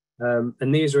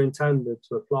 and these are intended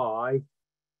to apply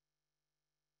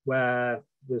where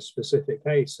there's specific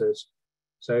cases.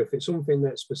 So if it's something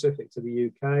that's specific to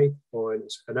the UK, or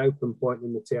it's an open point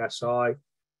in the TSI,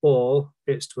 or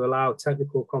it's to allow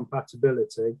technical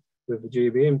compatibility with the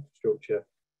GB infrastructure.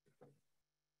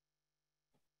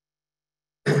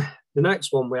 The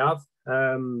next one we have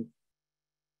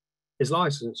is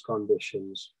license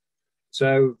conditions.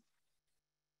 So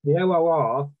the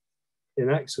OOR, in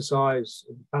exercise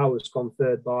of the powers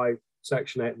conferred by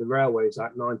Section 8 of the Railways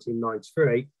Act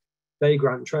 1993, they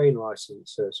grant train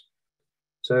licenses.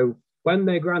 So when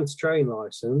they grant a train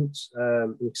license,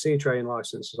 you can see train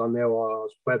licenses on the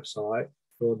ORR's website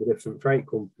for all the different freight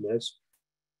companies.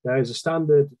 There is a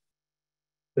standard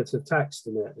bit of text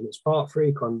in it, and it's Part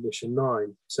 3, Condition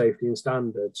 9, Safety and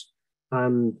Standards.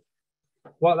 And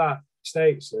what that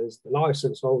states is the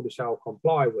licence holder shall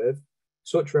comply with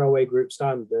such railway group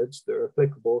standards that are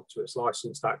applicable to its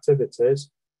licensed activities,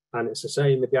 and it's the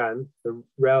same again for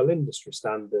rail industry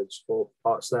standards or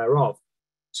parts thereof.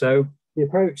 So the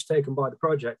approach taken by the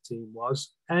project team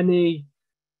was any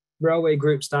railway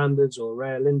group standards or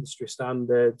rail industry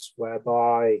standards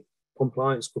whereby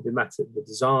compliance could be met at the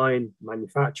design,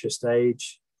 manufacture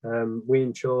stage, we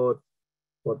ensured,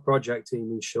 or the project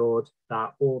team ensured,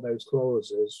 that all those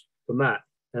clauses were met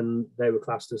and they were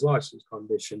classed as license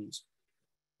conditions.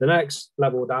 The next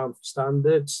level down for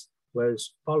standards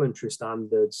was voluntary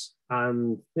standards,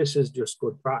 and this is just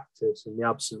good practice in the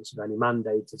absence of any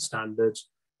mandated standards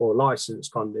or license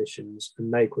conditions,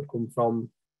 and they could come from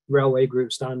railway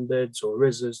group standards or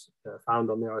RISs that are found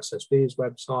on the RSSB's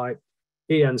website,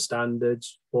 EN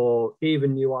standards, or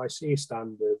even UIC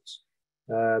standards,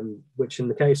 which in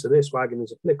the case of this wagon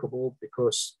is applicable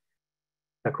because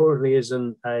there currently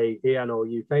isn't a EN or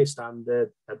UK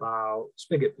standard about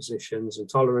spigot positions and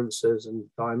tolerances and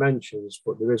dimensions,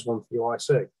 but there is one for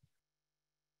UIC.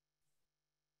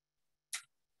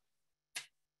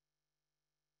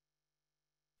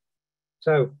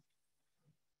 So,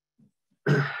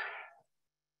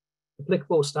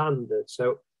 applicable standards.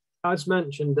 So, as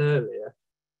mentioned earlier,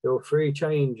 there were 3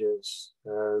 changes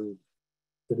to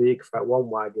the ECOfret 1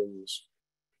 wagons.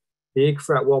 The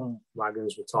ECOfret 1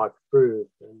 wagons were type approved,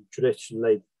 and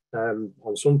traditionally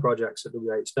on some projects at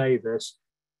WH Davis,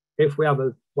 if we have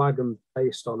a wagon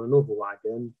based on another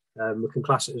wagon, we can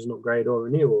class it as an upgrade or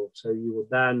renewal. So you would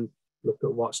then look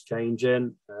at what's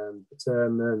changing,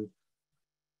 determine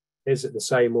is it the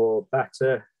same or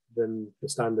better than the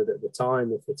standard at the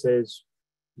time. If it is,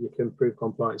 you can prove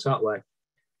compliance that way.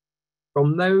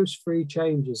 From those 3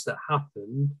 changes that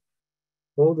happened,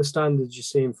 all the standards you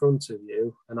see in front of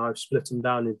you, and I've split them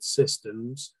down into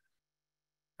systems,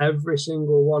 every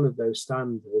single one of those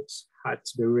standards had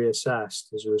to be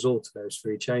reassessed as a result of those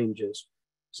 3 changes.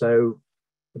 So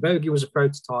the bogie was a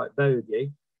prototype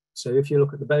bogie. So if you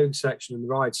look at the bogie section and the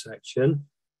ride section,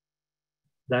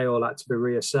 they all had to be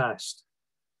reassessed.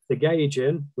 The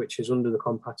gauging, which is under the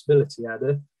compatibility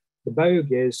header, the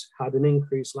bogies had an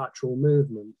increased lateral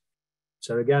movement.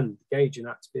 So again, the gauging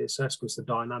had to be assessed because the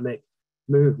dynamic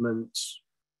movements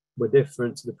were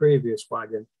different to the previous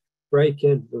wagon.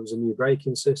 Braking, there was a new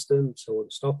braking system, so all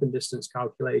the stopping distance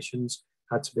calculations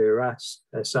had to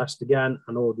be assessed again,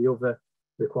 and all the other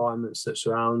requirements that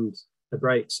surround the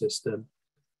brake system.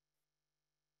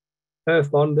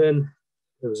 Earth bonding,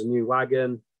 there was a new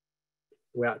wagon.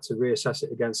 We had to reassess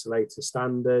it against the latest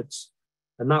standards.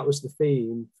 And that was the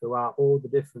theme throughout all the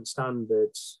different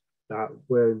standards that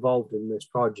were involved in this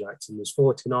project. And there's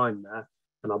 49 there,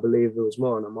 and I believe there was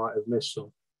more, and I might have missed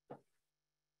some.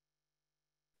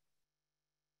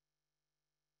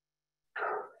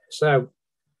 So,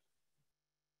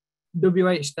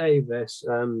 WH Davis,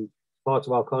 part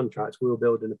of our contract, we were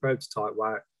building a prototype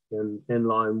wagon in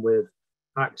line with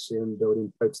Axiom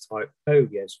building prototype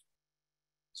bogies.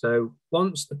 So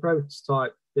once the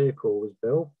prototype vehicle was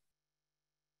built,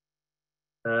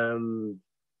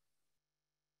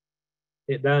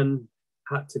 it then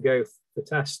had to go for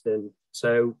testing.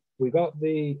 So we got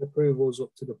the approvals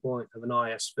up to the point of an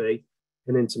ISV,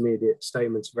 an intermediate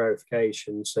statement of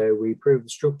verification. So we proved the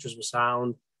structures were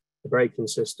sound, the braking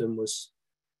system was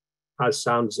as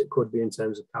sound as it could be in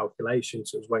terms of calculation,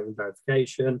 so it was waiting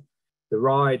verification. The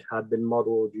ride had been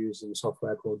modelled using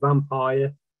software called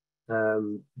Vampire,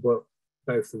 but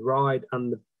both the ride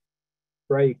and the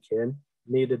braking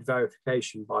needed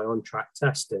verification by on-track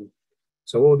testing.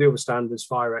 So all the other standards,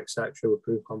 fire, etc., were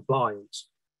proved compliance.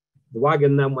 The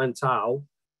wagon then went out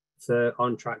for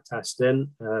on-track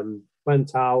testing,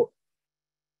 went out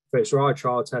for its ride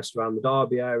trial test around the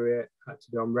Derby area. It had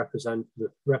to be on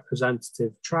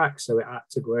representative track, so it had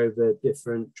to go over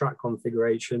different track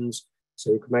configurations.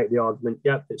 So you could make the argument,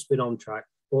 yep, it's been on track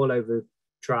all over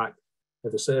track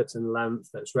of a certain length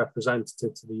that's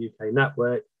representative to the UK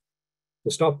network. The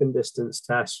stopping distance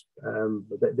tests a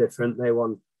bit different. They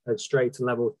want as straight and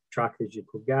level track as you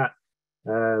could get,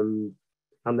 and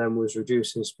then was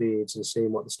reducing speeds and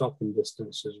seeing what the stopping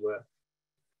distances were.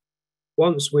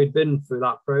 Once we'd been through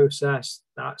that process,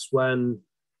 that's when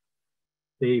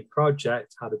the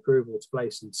project had approval to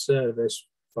place in service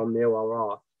from the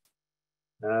ORR.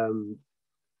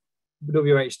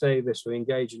 WH Davis were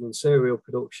engaging in serial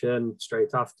production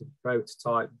straight after the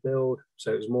prototype build.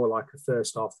 So it was more like a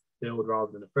first off build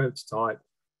rather than a prototype.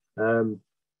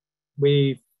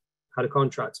 We've had a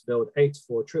contract to build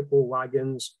 84 triple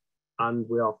wagons, and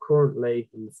we are currently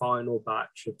in the final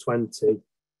batch of 20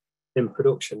 in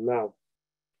production now.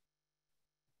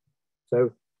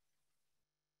 So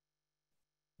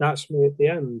that's me at the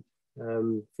end.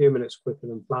 A few minutes quicker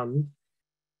than planned.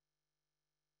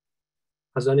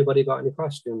 Has anybody got any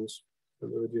questions?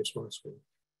 Let me reduce my screen.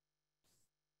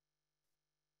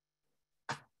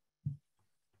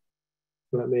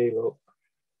 Let me look.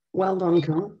 Well done,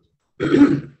 Carl.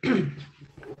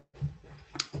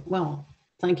 Well,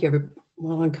 thank you, everybody.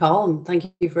 Well done, Carl, and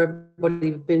thank you for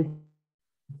everybody who've been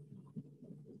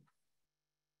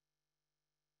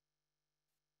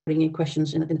putting in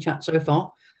questions in the chat so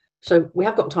far. So we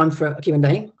have got time for a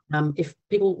Q&A. If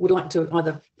people would like to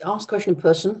either ask a question in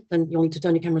person, then you'll need to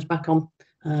turn your cameras back on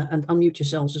and unmute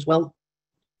yourselves as well,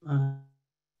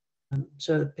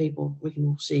 so that we can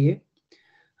all see you.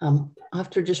 I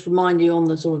have to just remind you on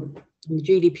the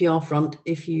GDPR front,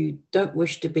 if you don't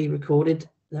wish to be recorded,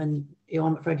 then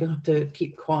I'm afraid you'll have to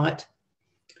keep quiet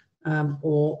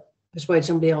or persuade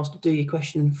somebody else to do your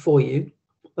question for you.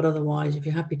 But otherwise, if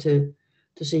you're happy to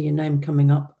see your name coming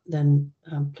up, then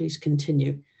please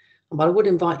continue. But I would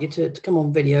invite you to come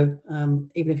on video,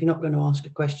 even if you're not going to ask a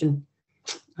question,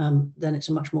 then it's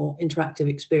a much more interactive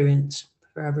experience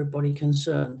for everybody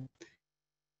concerned.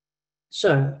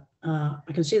 So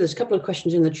I can see there's a couple of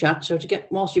questions in the chat. So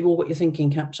whilst you've all got your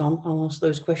thinking caps on, I'll ask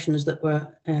those questions that were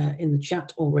in the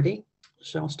chat already.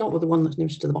 So I'll start with the one that's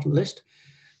nearest to the bottom of the list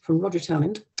from Roger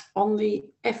Townend. On the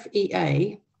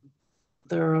FEA,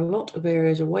 there are a lot of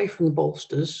areas away from the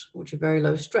bolsters which are very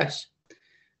low stress.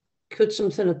 Could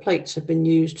some thinner plates have been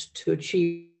used to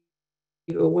achieve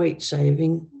a weight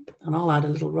saving? And I'll add a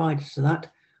little rider to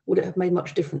that. Would it have made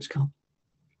much difference, Carl?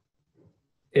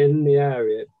 In the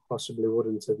area, it possibly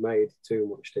wouldn't have made too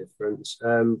much difference.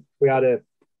 We had a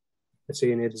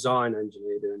senior design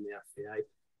engineer doing the FEA,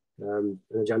 and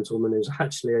a gentleman who's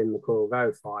actually in the core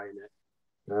verifying it.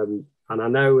 And I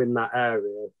know in that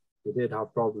area, we did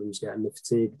have problems getting the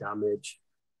fatigue damage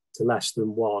to less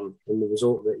than 1, and the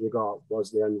result that you got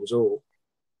was the end result.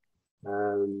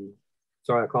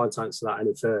 Sorry, I can't answer that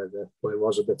any further, but it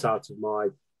was a bit out of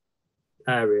my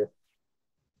area.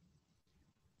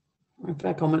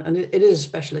 Fair comment, and it is a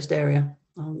specialist area.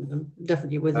 I'm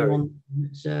definitely with you on.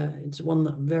 It's one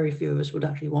that very few of us would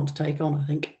actually want to take on, I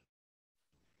think.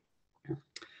 And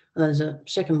there's a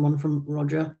second one from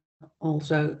Roger.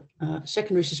 Also,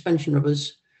 secondary suspension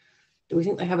rubbers. Do we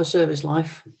think they have a service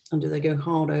life, and do they go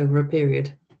hard over a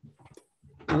period?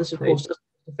 Now, this, of course, doesn't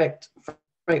affect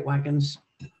freight wagons.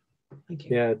 Thank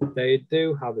you. Yeah, they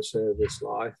do have a service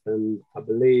life, and I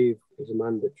believe there's a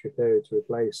mandatory period to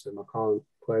replace them. I can't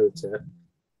quote it.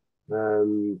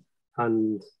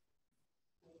 And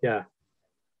yeah,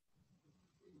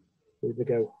 they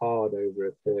go hard over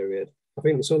a period. I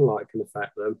think the sunlight can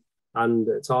affect them, and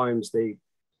at times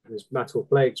there's metal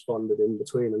plates bonded in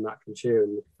between, and that can shear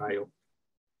and fail.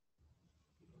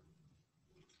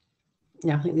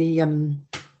 Yeah, I think the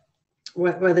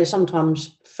where they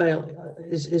sometimes fail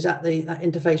is at that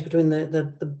interface between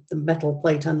the metal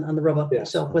plate and the rubber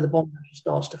itself, where the bond actually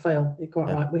starts to fail. You're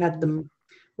quite right. We have them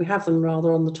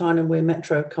rather on the Tyne and Weir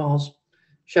Metro cars,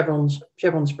 chevron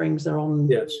springs. They're on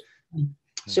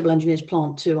civil engineers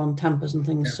plant too on tampers and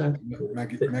things. So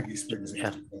Maggie springs.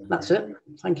 Yeah, that's it.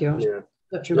 Thank you.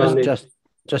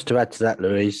 Just to add to that,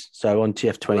 Louise. So on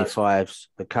TF25s,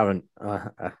 the current,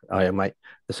 mate.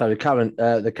 So the current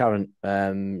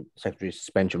secondary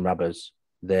suspension rubbers,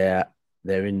 they're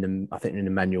in the, I think, in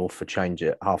the manual for change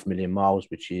at 500,000 miles,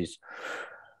 which is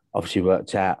obviously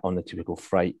worked out on the typical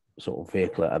freight sort of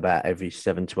vehicle at about every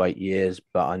 7 to 8 years.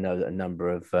 But I know that a number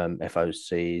of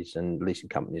FOCs and leasing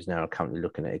companies now are currently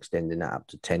looking at extending that up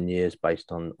to 10 years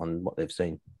based on what they've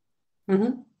seen.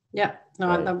 Mm-hmm. Yeah,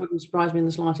 no, that wouldn't surprise me in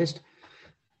the slightest.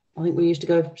 I think we used to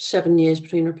go 7 years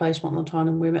between replacement on the Tyne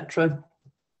and Weir Metro,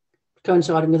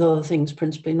 coinciding with other things,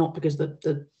 principally not because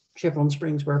the chevron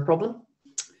springs were a problem.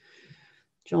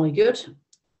 Jolly good.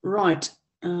 Right.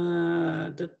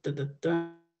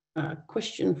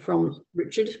 Question from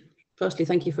Richard. Firstly,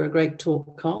 thank you for a great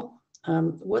talk, Carl.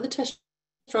 Were the test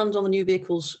runs on the new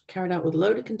vehicles carried out with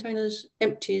loaded containers,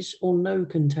 empties, or no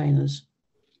containers?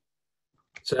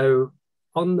 So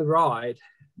on the ride,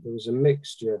 there was a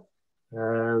mixture.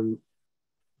 Tire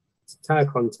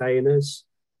containers,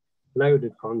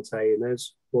 loaded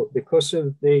containers, but because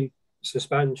of the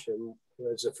suspension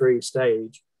was a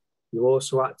 3-stage, you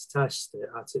also had to test it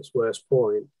at its worst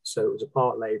point, so it was a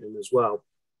part laden as well.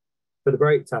 For the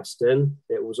brake testing,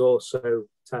 it was also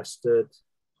tested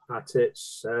at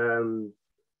its, I'm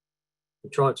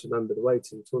trying to remember the weight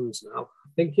in tons now. I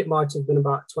think it might have been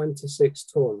about 26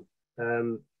 tonne.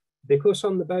 Because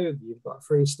on the bogie you've got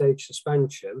a 3-stage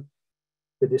suspension,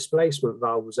 the displacement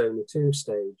valve was only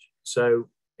 2-stage. So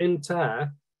in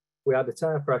tear, we had a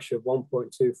tear pressure of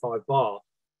 1.25 bar.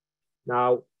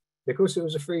 Now, because it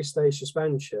was a 3-stage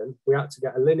suspension, we had to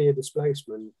get a linear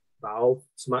displacement valve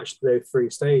to match the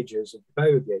 3 stages of the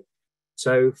bogie.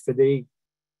 So for the,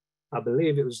 I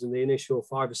believe it was in the initial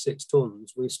 5 or 6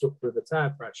 tons, we stuck with a tear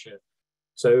pressure.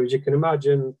 So as you can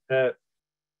imagine,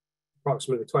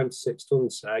 approximately 26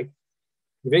 tons, say,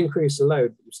 you've increased the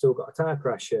load, but you've still got a tear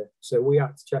pressure. So we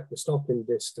had to check the stopping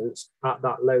distance at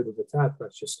that load of the tear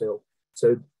pressure still.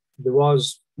 So there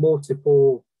was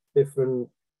multiple different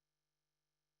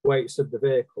weights of the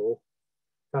vehicle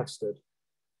tested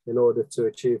in order to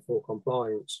achieve full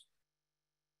compliance.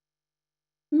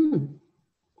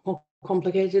 More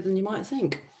complicated than you might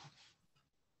think.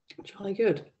 Jolly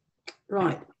good.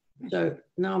 Right. So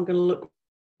now I'm going to look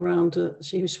around to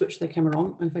see who switched their camera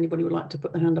on, and if anybody would like to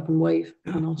put their hand up and wave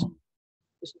and ask a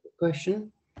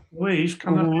question. Louise,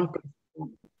 can you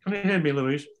hear me,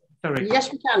 Louise? Derek?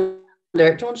 Yes, we can.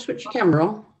 Derek, do you want to switch your camera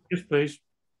on? Yes, please.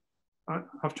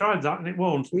 I've tried that and it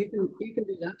won't. You can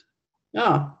do that.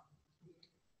 Ah,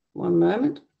 one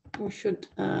moment. We should.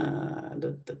 Right.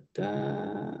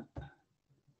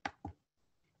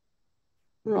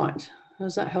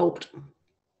 Has that helped?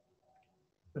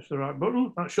 That's the right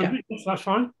button. That should be. Yes, that's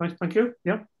fine. Thank you.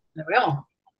 Yeah. There we are.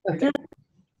 Thank you.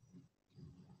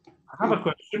 I have a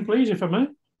question, please, if I may.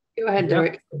 Go ahead,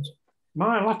 Derek.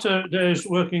 My latter days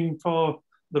working for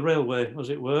the railway, as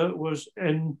it were, was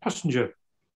in passenger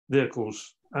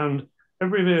vehicles, and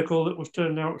every vehicle that was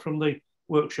turned out from the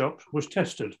workshops was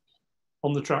tested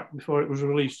on the track before it was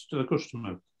released to the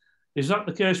customer. Is that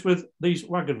the case with these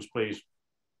wagons, please?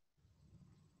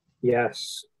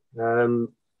 Yes.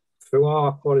 Through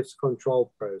our quality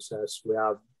control process, we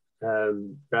have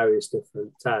various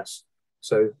different tests.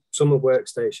 So some are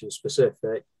workstation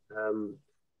specific.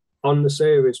 On the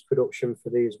series production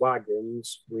for these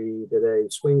wagons, we did a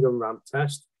swing and ramp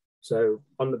test. So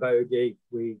on the bogie,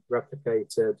 we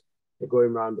replicated it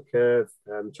going around the curve,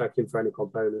 checking for any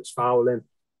components fouling,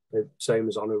 the same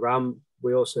as on a ramp.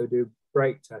 We also do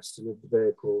brake testing of the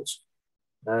vehicles.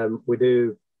 We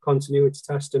do continuity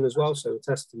testing as well, so we're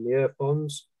testing the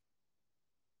earphones.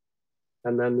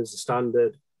 And then there's the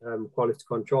standard quality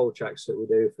control checks that we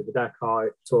do for the deck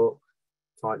height, torque,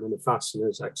 tightening of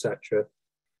fasteners, etc.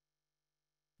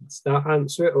 Does that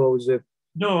answer it, or was it?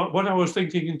 No, what I was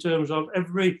thinking in terms of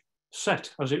every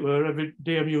set, as it were, every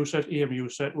DMU set, EMU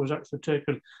set was actually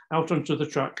taken out onto the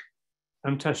track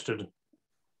and tested.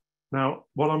 Now,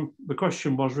 the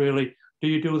question was really, do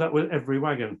you do that with every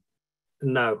wagon?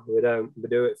 No, we don't. We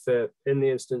do it for, in the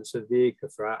instance of the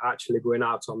ECOfret, actually going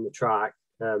out on the track,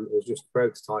 it was just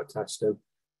prototype testing.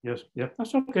 Yes, yeah,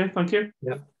 that's okay, thank you.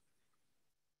 Yeah.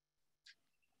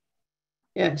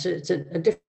 Yeah, it's a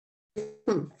different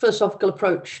philosophical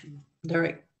approach,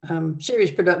 Derek.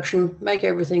 Series production, make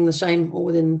everything the same or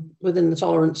within the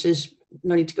tolerances.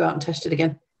 No need to go out and test it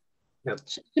again. Yep.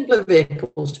 Simpler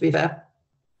vehicles, to be fair,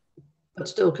 but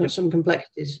still some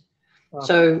complexities.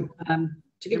 So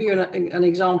to give you an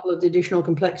example of the additional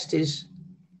complexities,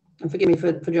 and forgive me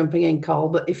for jumping in, Carl,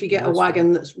 but if you get a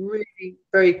wagon that's really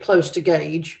very close to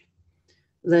gauge,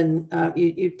 then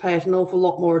you'd pay it an awful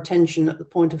lot more attention at the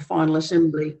point of final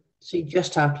assembly to see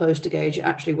just how close to gauge it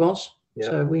actually was. Yeah.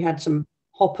 So we had some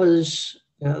hoppers,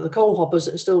 the coal hoppers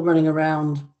that are still running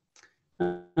around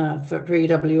for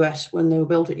EWS when they were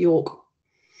built at York.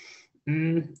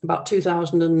 About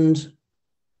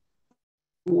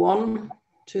 2001,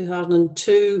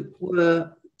 2002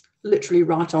 were literally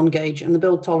right on gauge, and the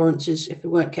build tolerances, if we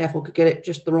weren't careful, could get it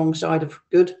just the wrong side of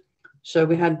good. So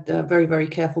we had very, very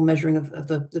careful measuring of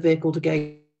the vehicle to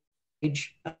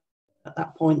gauge at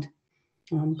that point.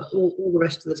 But all the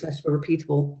rest of the tests were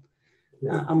repeatable.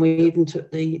 And we even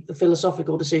took the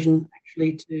philosophical decision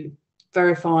actually to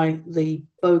verify the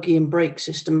bogie and brake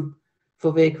system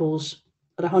for vehicles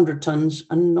at 100 tons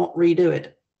and not redo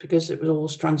it because it was all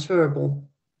transferable.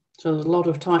 So there's a lot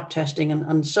of type testing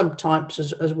and subtypes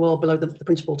as well below the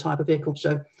principal type of vehicle.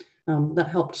 So that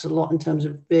helped us a lot in terms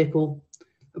of vehicle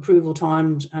approval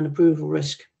times and approval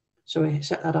risk. So we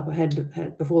set that up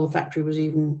ahead before the factory was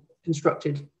even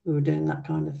constructed. We were doing that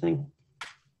kind of thing.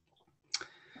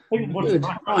 Good.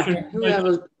 Right.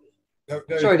 Whoever.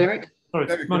 Sorry, Derek.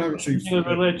 Sorry,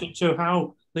 related to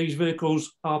how these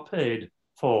vehicles are paid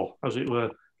for, as it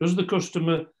were. Does the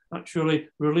customer actually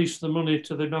release the money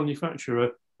to the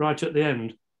manufacturer right at the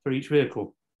end, for each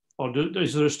vehicle, or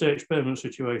is there a staged payment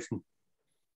situation?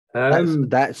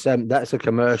 That's a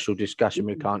commercial discussion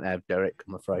we can't have, Derek,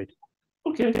 I'm afraid.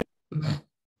 Okay.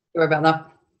 Sorry about that.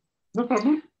 No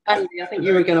problem. Andy, I think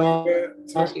you were going to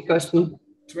ask a question.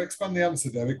 To expand the answer,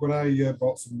 Derek, when I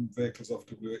bought some vehicles off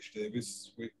WH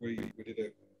Davies, we did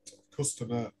a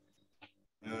customer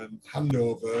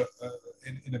handover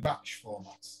in a batch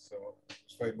format. So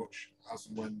it's very much as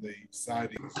and when the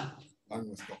sidings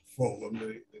Langworth got full and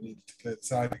they needed to clear the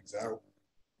sidings out,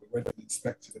 we went and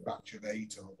inspected a batch of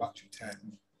 8 or a batch of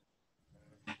 10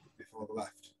 before they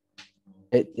left.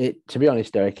 To be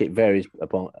honest, Derek, it varies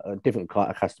upon different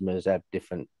customers have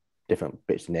different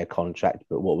bits in their contract,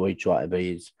 but what we try to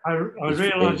be is I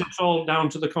realise it's all down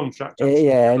to the contract.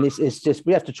 Yeah, and it's just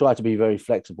we have to try to be very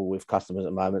flexible with customers at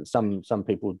the moment. Some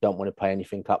people don't want to pay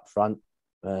anything up front,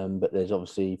 but there's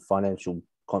obviously financial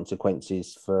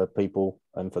consequences for people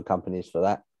and for companies for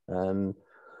that. And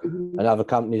other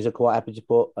companies are quite happy to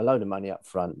put a load of money up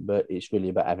front, but it's really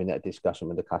about having that discussion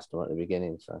with the customer at the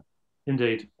beginning. So,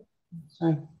 indeed.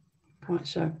 So, quite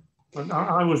so. And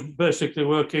I was basically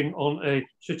working on a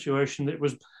situation that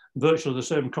was virtually the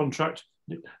same contract.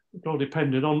 It all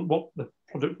depended on what the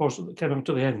product was that came out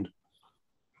to the end.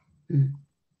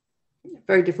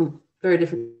 Very different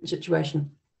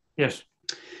situation. Yes.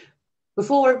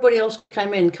 Before everybody else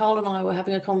came in, Carl and I were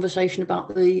having a conversation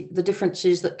about the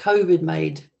differences that COVID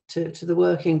made to the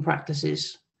working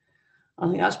practices. I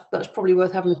think that's probably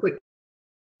worth having a quick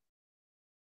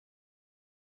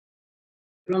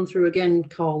run through again,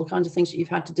 Carl, the kinds of things that you've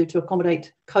had to do to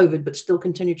accommodate COVID, but still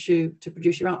continue to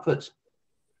produce your outputs.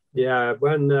 Yeah,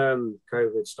 when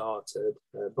COVID started,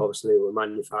 obviously we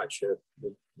manufacturing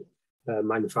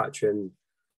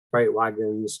freight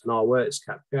wagons, and our works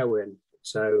kept going.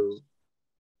 So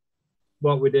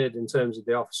what we did in terms of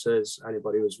the officers,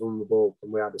 anybody who was vulnerable,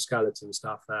 and we had a skeleton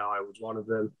staff there, I was one of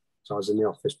them, so I was in the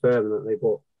office permanently.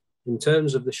 But in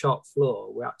terms of the shop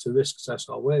floor, we had to risk assess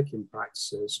our working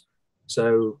practices.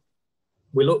 So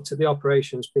we looked at the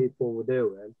operations people were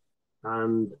doing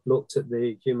and looked at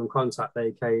the human contact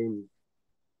they came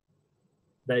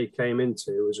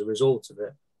into as a result of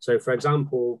it. So, for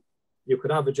example, you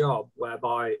could have a job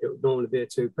whereby it would normally be a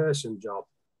 2-person job.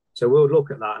 So we'll look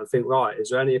at that and think, right, is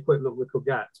there any equipment we could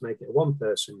get to make it a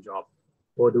 1-person job?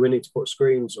 Or do we need to put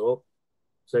screens up?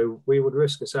 So we would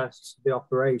risk assess the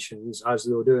operations as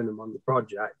they were doing them on the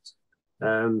project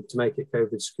to make it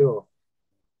COVID secure.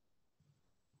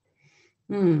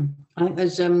 I think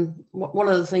there's one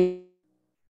of the things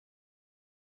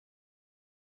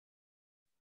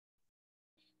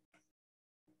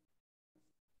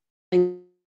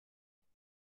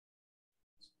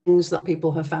that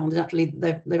people have found is actually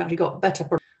they've actually got better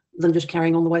than just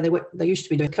carrying on the way they used to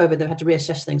be doing. COVID, they've had to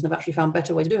reassess things and they've actually found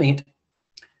better ways of doing it.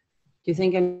 Do you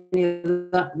think any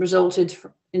of that resulted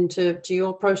into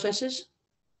your processes?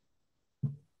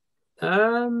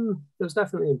 There's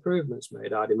definitely improvements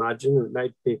made, I'd imagine, and it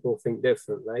made people think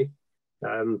differently.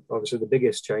 Obviously, the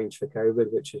biggest change for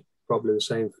COVID, which is probably the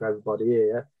same for everybody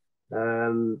here,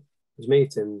 is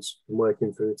meetings and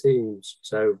working through teams.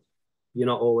 So you're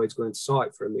not always going to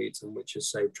site for a meeting, which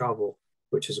has saved travel,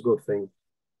 which is a good thing.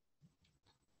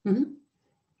 Mm-hmm.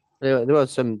 There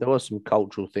was some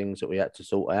cultural things that we had to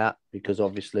sort out because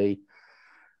obviously,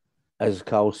 as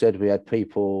Carl said, we had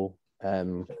people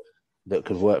that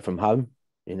could work from home,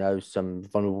 some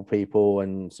vulnerable people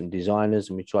and some designers,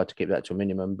 and we tried to keep that to a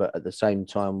minimum. But at the same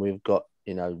time, we've got,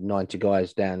 90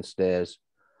 guys downstairs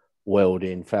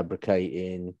welding,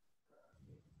 fabricating,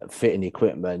 fitting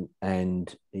equipment,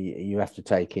 and you have to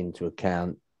take into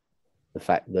account the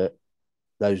fact that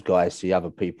those guys see other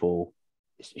people.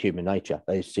 It's human nature.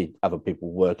 They see other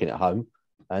people working at home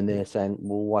and they're saying,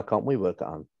 well, why can't we work at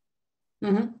home?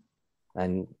 Mm-hmm.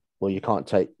 And well, you can't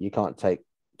take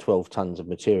 12 tons of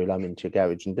material home into your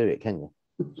garage and do it, can you?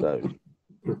 So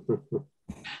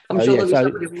I'm sure there's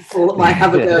somebody before that might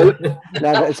have a go.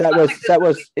 No,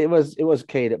 it was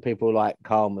key that people like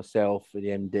Carl, myself, the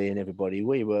MD, and everybody,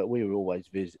 we were always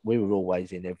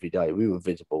in every day. We were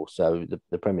visible. So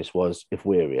the premise was, if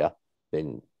we're here,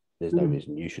 then there's no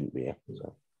reason you shouldn't be here.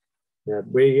 So. Yeah,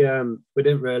 we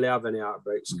didn't really have any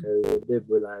outbreaks because we did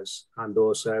with Les, and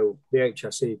also the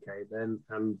HSE came in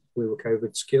and we were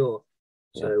COVID secure.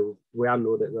 So we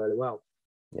handled it really well.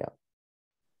 Yeah.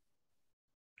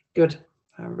 Good.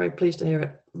 I'm very pleased to hear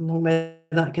it. Long may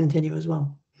that continue as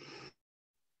well.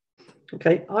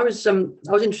 Okay, I was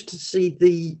interested to see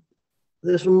the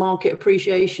sort of market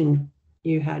appreciation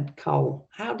you had, Cole.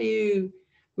 How do you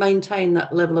maintain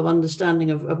that level of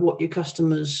understanding of what your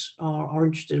customers are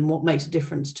interested in, what makes a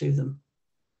difference to them?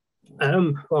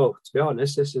 Well, to be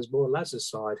honest, this is more Les's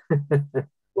side. Go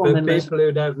on For then, Les. people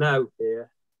who don't know here,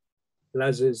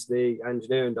 Les is the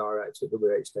engineering director at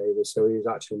WH Davis, so he's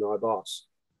actually my boss.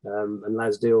 And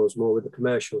Les deals more with the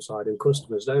commercial side and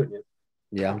customers, don't you?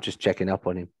 Yeah, I'm just checking up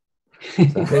on him.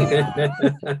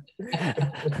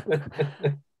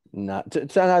 No,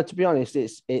 to be honest,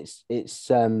 it's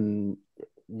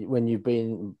when you've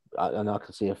been, and I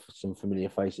can see some familiar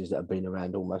faces that have been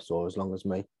around almost or as long as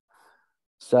me.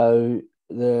 So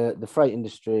the freight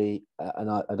industry, and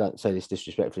I don't say this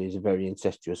disrespectfully, is a very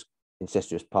incestuous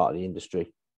part of the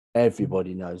industry.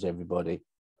 Everybody knows everybody,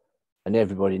 and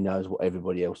everybody knows what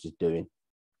everybody else is doing.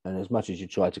 And as much as you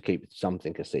try to keep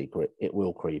something a secret, it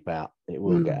will creep out. It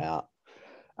will get out.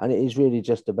 And it is really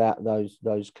just about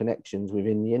those connections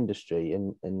within the industry,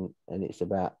 and it's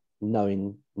about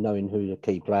knowing who the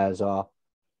key players are,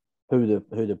 who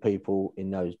the people in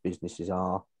those businesses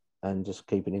are, and just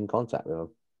keeping in contact with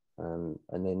them,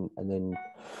 and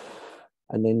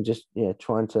then just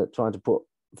trying to put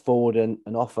forward an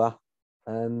offer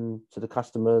to the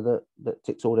customer that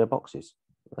ticks all their boxes.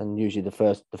 And usually the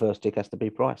first tick has to be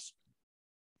price.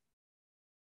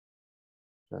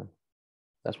 So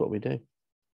that's what we do.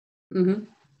 Mm-hmm.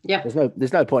 Yeah.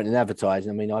 There's no point in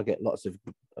advertising. I mean, I get lots of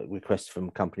requests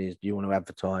from companies. Do you want to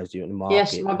advertise? Do you want to market?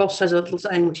 Yes, my boss says a little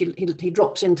saying which he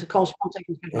drops into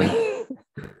corresponding.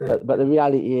 but the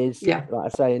reality is, yeah,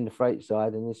 like I say, in the freight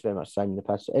side, and it's very much the same in the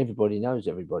past, everybody knows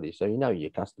everybody. So you know who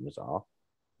your customers are.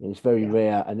 And it's very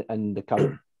rare, and the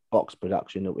current box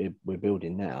production that we're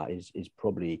building now is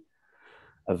probably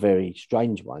a very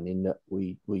strange one, in that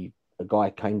a guy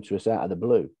came to us out of the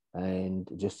blue and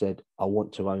just said, I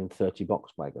want to own 30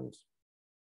 box wagons.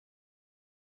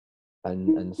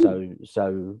 And so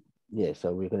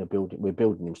we're going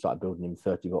to start building him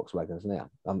 30 box wagons now.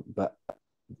 But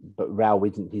RAL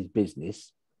isn't his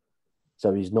business,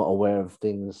 so he's not aware of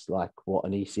things like what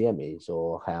an ECM is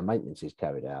or how maintenance is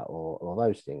carried out or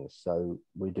those things. So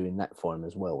we're doing that for him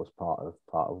as well as part of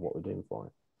what we're doing for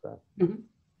him. So,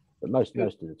 but most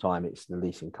of the time it's the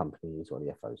leasing companies or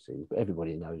the FOCs. But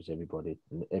everybody knows everybody,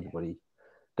 and everybody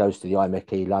goes to the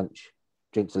IMechE lunch,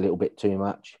 drinks a little bit too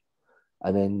much,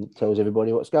 and then tells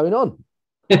everybody what's going on.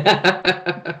 Can't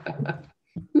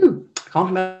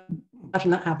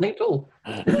imagine that happening at all.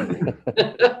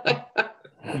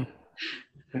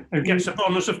 And gets a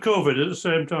bonus of COVID at the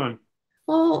same time.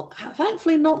 Well,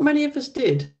 thankfully, not many of us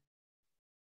did.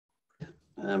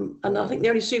 And I think the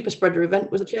only super spreader event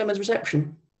was the chairman's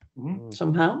reception.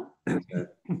 Somehow.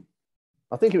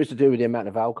 I think it was to do with the amount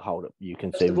of alcohol that you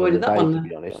consumed. Avoided that one, to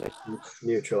be honest.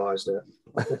 Neutralised it.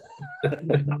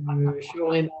 No,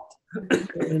 surely not.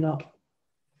 Surely not.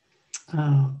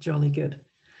 Oh, jolly good.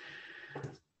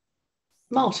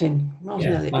 Martin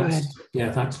Elliott, go ahead.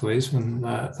 Yeah, thanks, Louise, and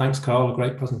thanks, Carl. A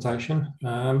great presentation.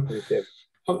 Thank you.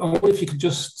 I wonder if you could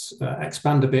just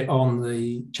expand a bit on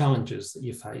the challenges that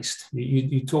you faced.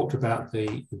 You talked about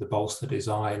the bolster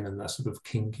design and that sort of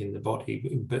kink in the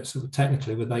body, but sort of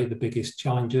technically, were they the biggest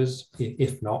challenges?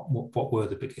 If not, what were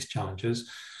the biggest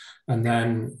challenges? And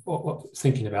then,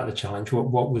 thinking about the challenge,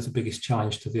 what was the biggest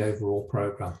challenge to the overall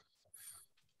program?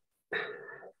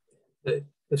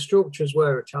 The structures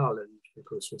were a challenge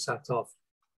because we set off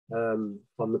on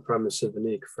the premise of an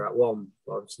ECOfret 1.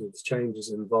 Obviously, the changes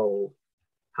involved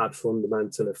had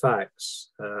fundamental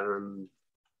effects. So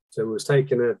it was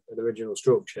taking an original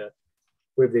structure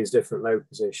with these different load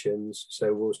positions.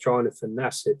 So we was trying to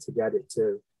finesse it to get it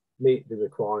to meet the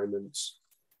requirements.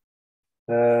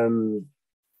 The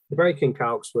braking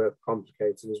calcs were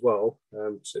complicated as well.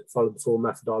 So it followed the full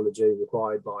methodology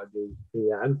required by the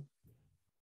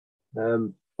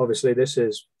EN. Obviously, this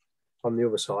is on the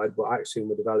other side, but actually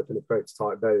we're developing a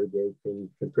prototype bogie. You can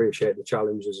appreciate the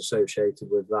challenges associated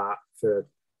with that for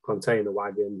container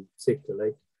wagon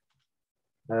particularly.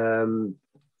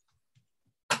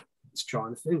 Just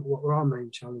trying to think what were our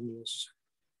main challenges.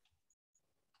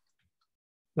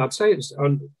 I'd say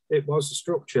it was the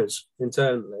structures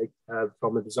internally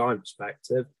from a design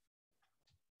perspective.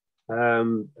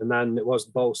 And then it was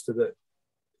the bolster that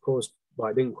caused,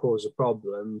 it didn't cause a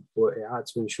problem, but it had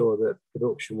to ensure that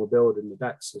production were building the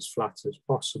decks as flat as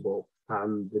possible.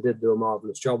 And they did do a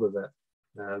marvellous job of it.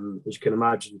 As you can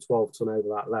imagine, 12 ton over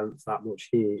that length, that much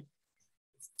heat,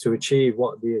 to achieve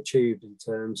what they achieved in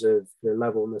terms of the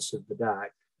levelness of the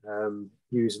deck,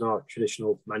 using our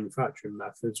traditional manufacturing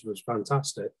methods was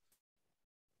fantastic.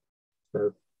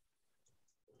 So,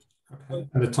 okay.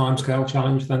 And the timescale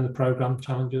challenge, then the program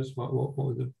challenges, what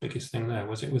were the biggest thing there?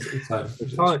 Was it There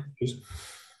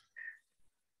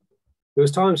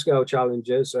was timescale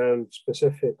challenges,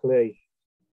 specifically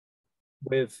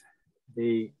with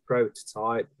the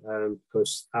prototype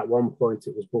because at one point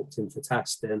it was booked in for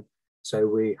testing, so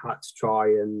we had to try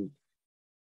and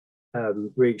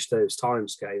reach those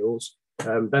timescales.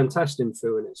 Then testing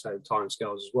threw in its own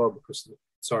timescales as well because,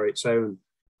 its own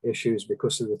issues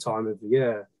because of the time of the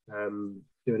year.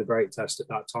 Doing a brake test at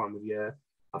that time of year,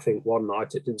 I think one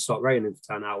night it didn't stop raining for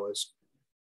 10 hours.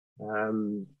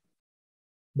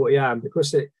 But yeah,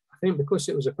 because it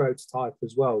was a prototype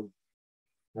as well,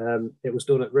 it was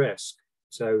done at risk.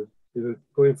 So we were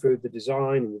going through the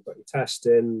design and you've got your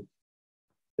testing.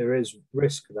 There is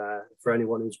risk there for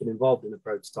anyone who's been involved in a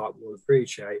prototype will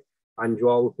appreciate, and you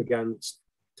are up against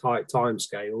tight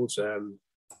timescales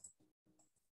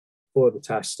for the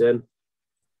testing.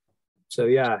 So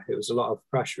yeah, it was a lot of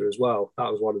pressure as well. That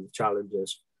was one of the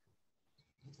challenges.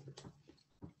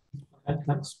 Okay,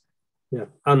 thanks. Yeah,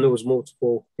 and there was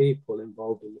multiple people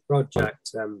involved in the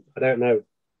project. I don't know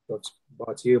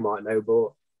what you might know,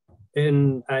 but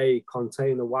in a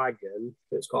container wagon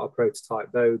that's got a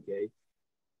prototype bogie,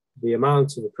 the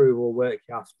amount of approval work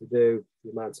you have to do,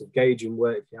 the amount of gauging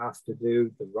work you have to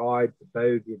do, the ride, the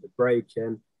bogie, the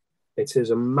braking, it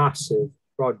is a massive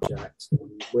project.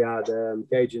 We had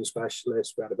gauging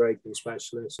specialists, we had a braking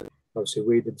specialist. Obviously,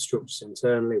 we did the structures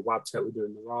internally. Wabtec were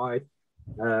doing the ride.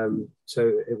 So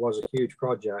it was a huge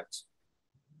project,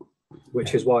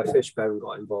 which is why Fishbone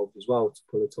got involved as well to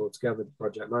pull it all together, the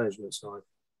project management side.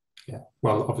 Yeah,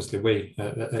 well, obviously we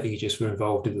at Aegis were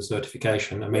involved in the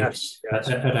certification. I mean, yes. At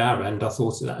our end, I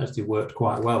thought that actually worked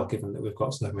quite well, given that we've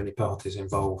got so many parties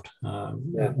involved.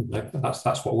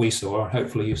 That's what we saw.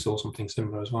 Hopefully, you saw something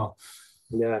similar as well.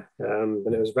 Yeah, and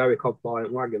it was a very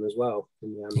compliant wagon as well.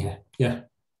 Yeah.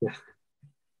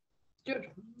 Good.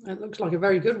 It looks like a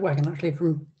very good wagon, actually,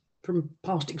 from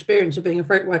past experience of being a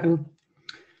freight wagon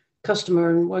customer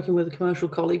and working with the commercial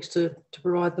colleagues to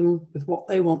provide them with what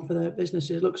they want for their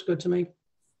businesses. It looks good to me.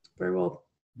 Very well.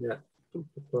 Yeah.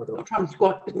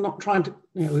 Not trying to,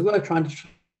 we were trying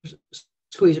to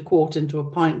squeeze a quart into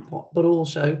a pint pot, but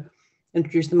also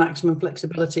introduce the maximum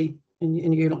flexibility in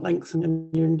unit length and in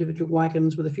your individual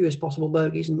wagons with the fewest possible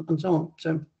bogies and so on.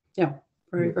 So yeah,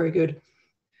 very, very good.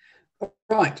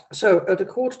 Right, so at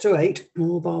 7:45, and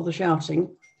we'll bar the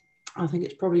shouting, I think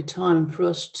it's probably time for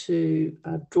us to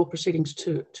draw proceedings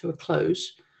to a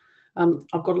close.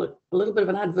 I've got a little bit of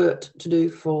an advert to do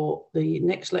for the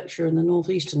next lecture in the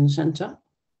Northeastern Centre,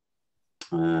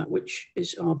 which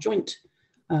is our joint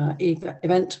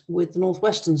event with the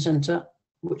Northwestern Centre,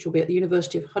 which will be at the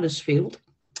University of Huddersfield,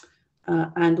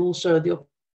 and also the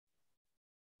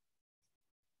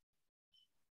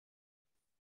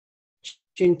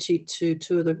opportunity to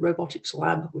tour the robotics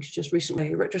lab, which just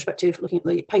recently a retrospective looking at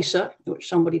the Pacer, which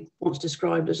somebody once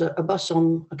described as a bus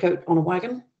on a coat on a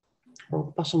wagon, or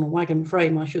a bus on a wagon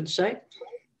frame, I should say.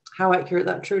 How accurate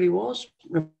that truly was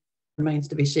remains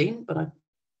to be seen, but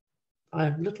I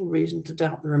have little reason to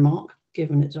doubt the remark,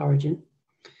 given its origin.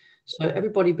 So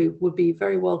everybody would be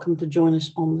very welcome to join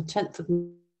us on the 10th of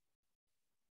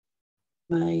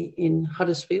May in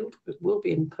Huddersfield. It will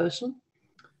be in person.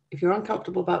 If you're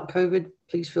uncomfortable about COVID,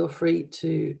 please feel free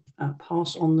to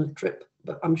pass on the trip,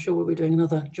 but I'm sure we'll be doing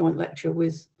another joint lecture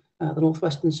with the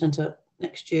Northwestern Centre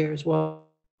next year as well.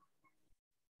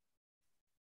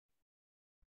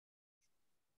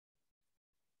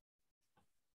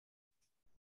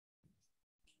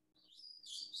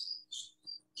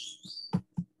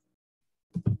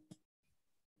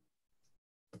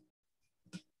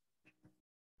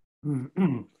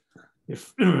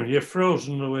 You're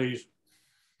frozen, Louise.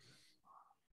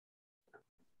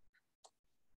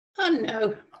 Oh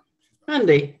no,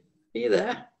 Andy, are you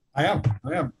there? I am.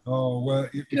 Oh,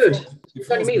 good.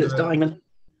 It's only me that's dying then.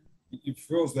 You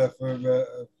froze there for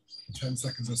 10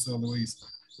 seconds or so, Louise.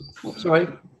 Oh, sorry.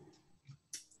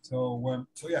 So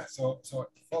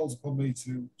it falls upon me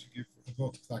to give a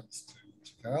vote of thanks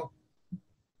to Carl.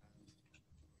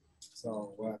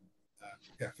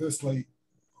 Firstly,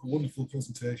 a wonderful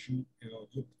presentation.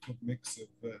 Good mix of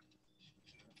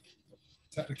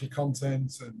technical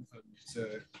content and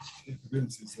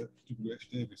capabilities that WH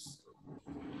Davis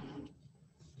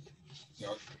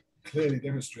clearly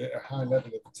demonstrate a high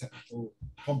level of technical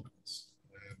competence.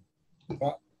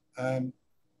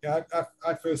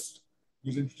 I first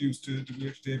was introduced to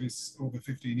WH Davis over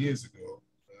 15 years ago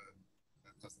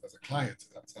as a client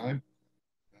at that time.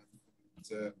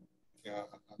 And,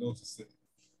 I noticed that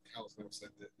Carl's now said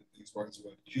that these wagons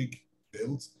were jig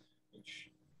builds, which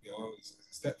is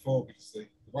a step forward because the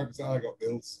wagons that I got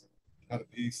built had a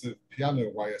piece of piano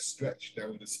wire stretched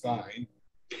down the spine,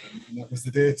 and that was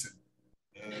the datum.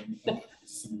 And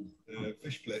some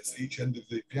fish plates at each end of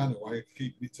the piano wire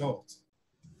keeping it taut.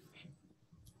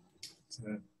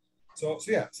 So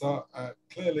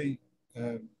clearly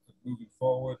moving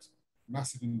forward,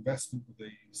 massive investment with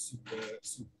the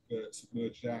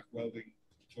submerged arc welding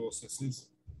processes.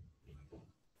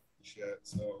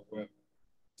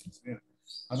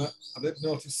 And I did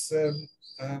notice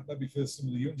maybe for some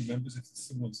of the younger members, if there's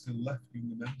someone still left,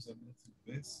 younger members, I'm not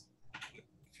in this.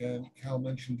 Cal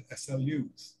mentioned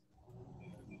SLUs.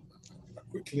 I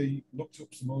quickly looked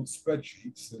up some old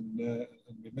spreadsheets and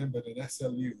remembered an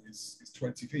SLU is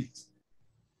 20 feet.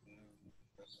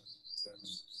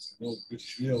 An old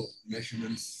British Rail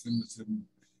measurements, similar to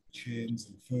chains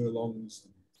and furlongs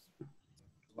and the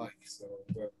like.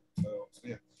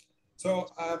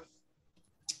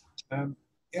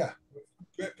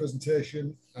 Great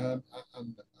presentation. And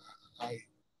I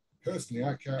personally,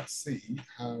 I can't see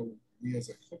how we as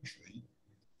a country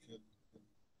can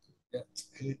get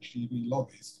HGV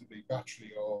lorries to be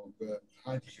battery or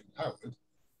hydrogen powered.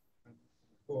 And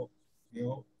hope, I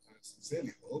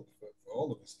sincerely hope for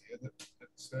all of us here that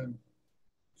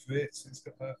freight has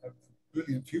got a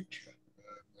brilliant future.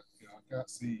 I can't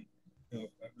see a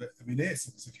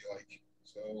renaissance, if you like.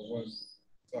 So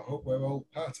I hope we're all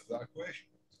part of that equation.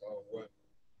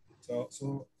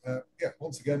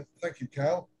 Once again, thank you,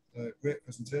 Carl. Great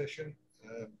presentation.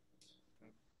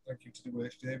 Thank you to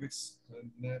W.H. Davis.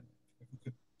 And if we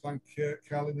could thank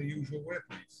Carl in the usual way,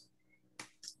 please.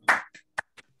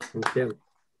 Thank you.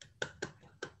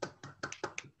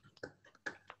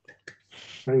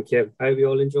 Thank you. I hope you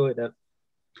all enjoyed it.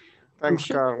 Thanks,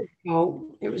 Carl.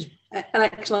 It was an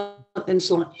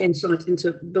excellent insight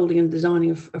into building and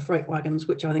designing of freight wagons,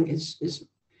 which I think is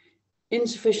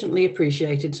insufficiently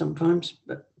appreciated sometimes,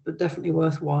 but definitely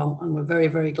worthwhile. And we're very,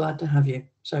 very glad to have you.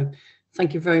 So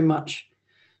thank you very much.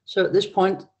 So at this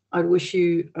point, I wish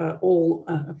you all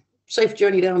a safe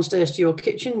journey downstairs to your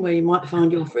kitchen, where you might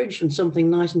find your fridge and something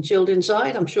nice and chilled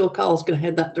inside. I'm sure Carl's going to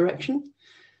head that direction.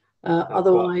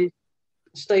 Otherwise,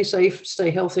 stay safe, stay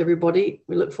healthy, everybody.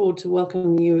 We look forward to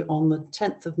welcoming you on the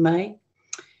 10th of May.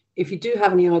 If you do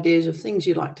have any ideas of things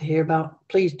you'd like to hear about,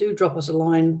 please do drop us a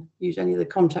line. Use any of the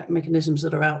contact mechanisms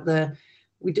that are out there.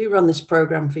 We do run this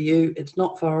program for you. It's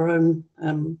not for our own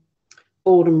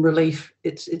boredom relief.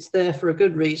 It's there for a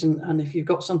good reason. And if you've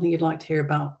got something you'd like to hear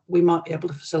about, we might be able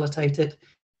to facilitate it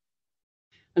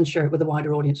and share it with a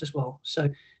wider audience as well. So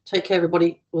take care,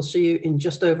 everybody. We'll see you in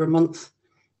just over a month.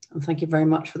 And thank you very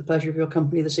much for the pleasure of your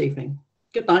company this evening.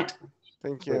 Good night.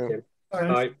 Thank you. Thank you. Thanks.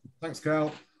 Bye. Thanks,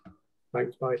 Carl.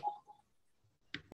 Thanks. Bye.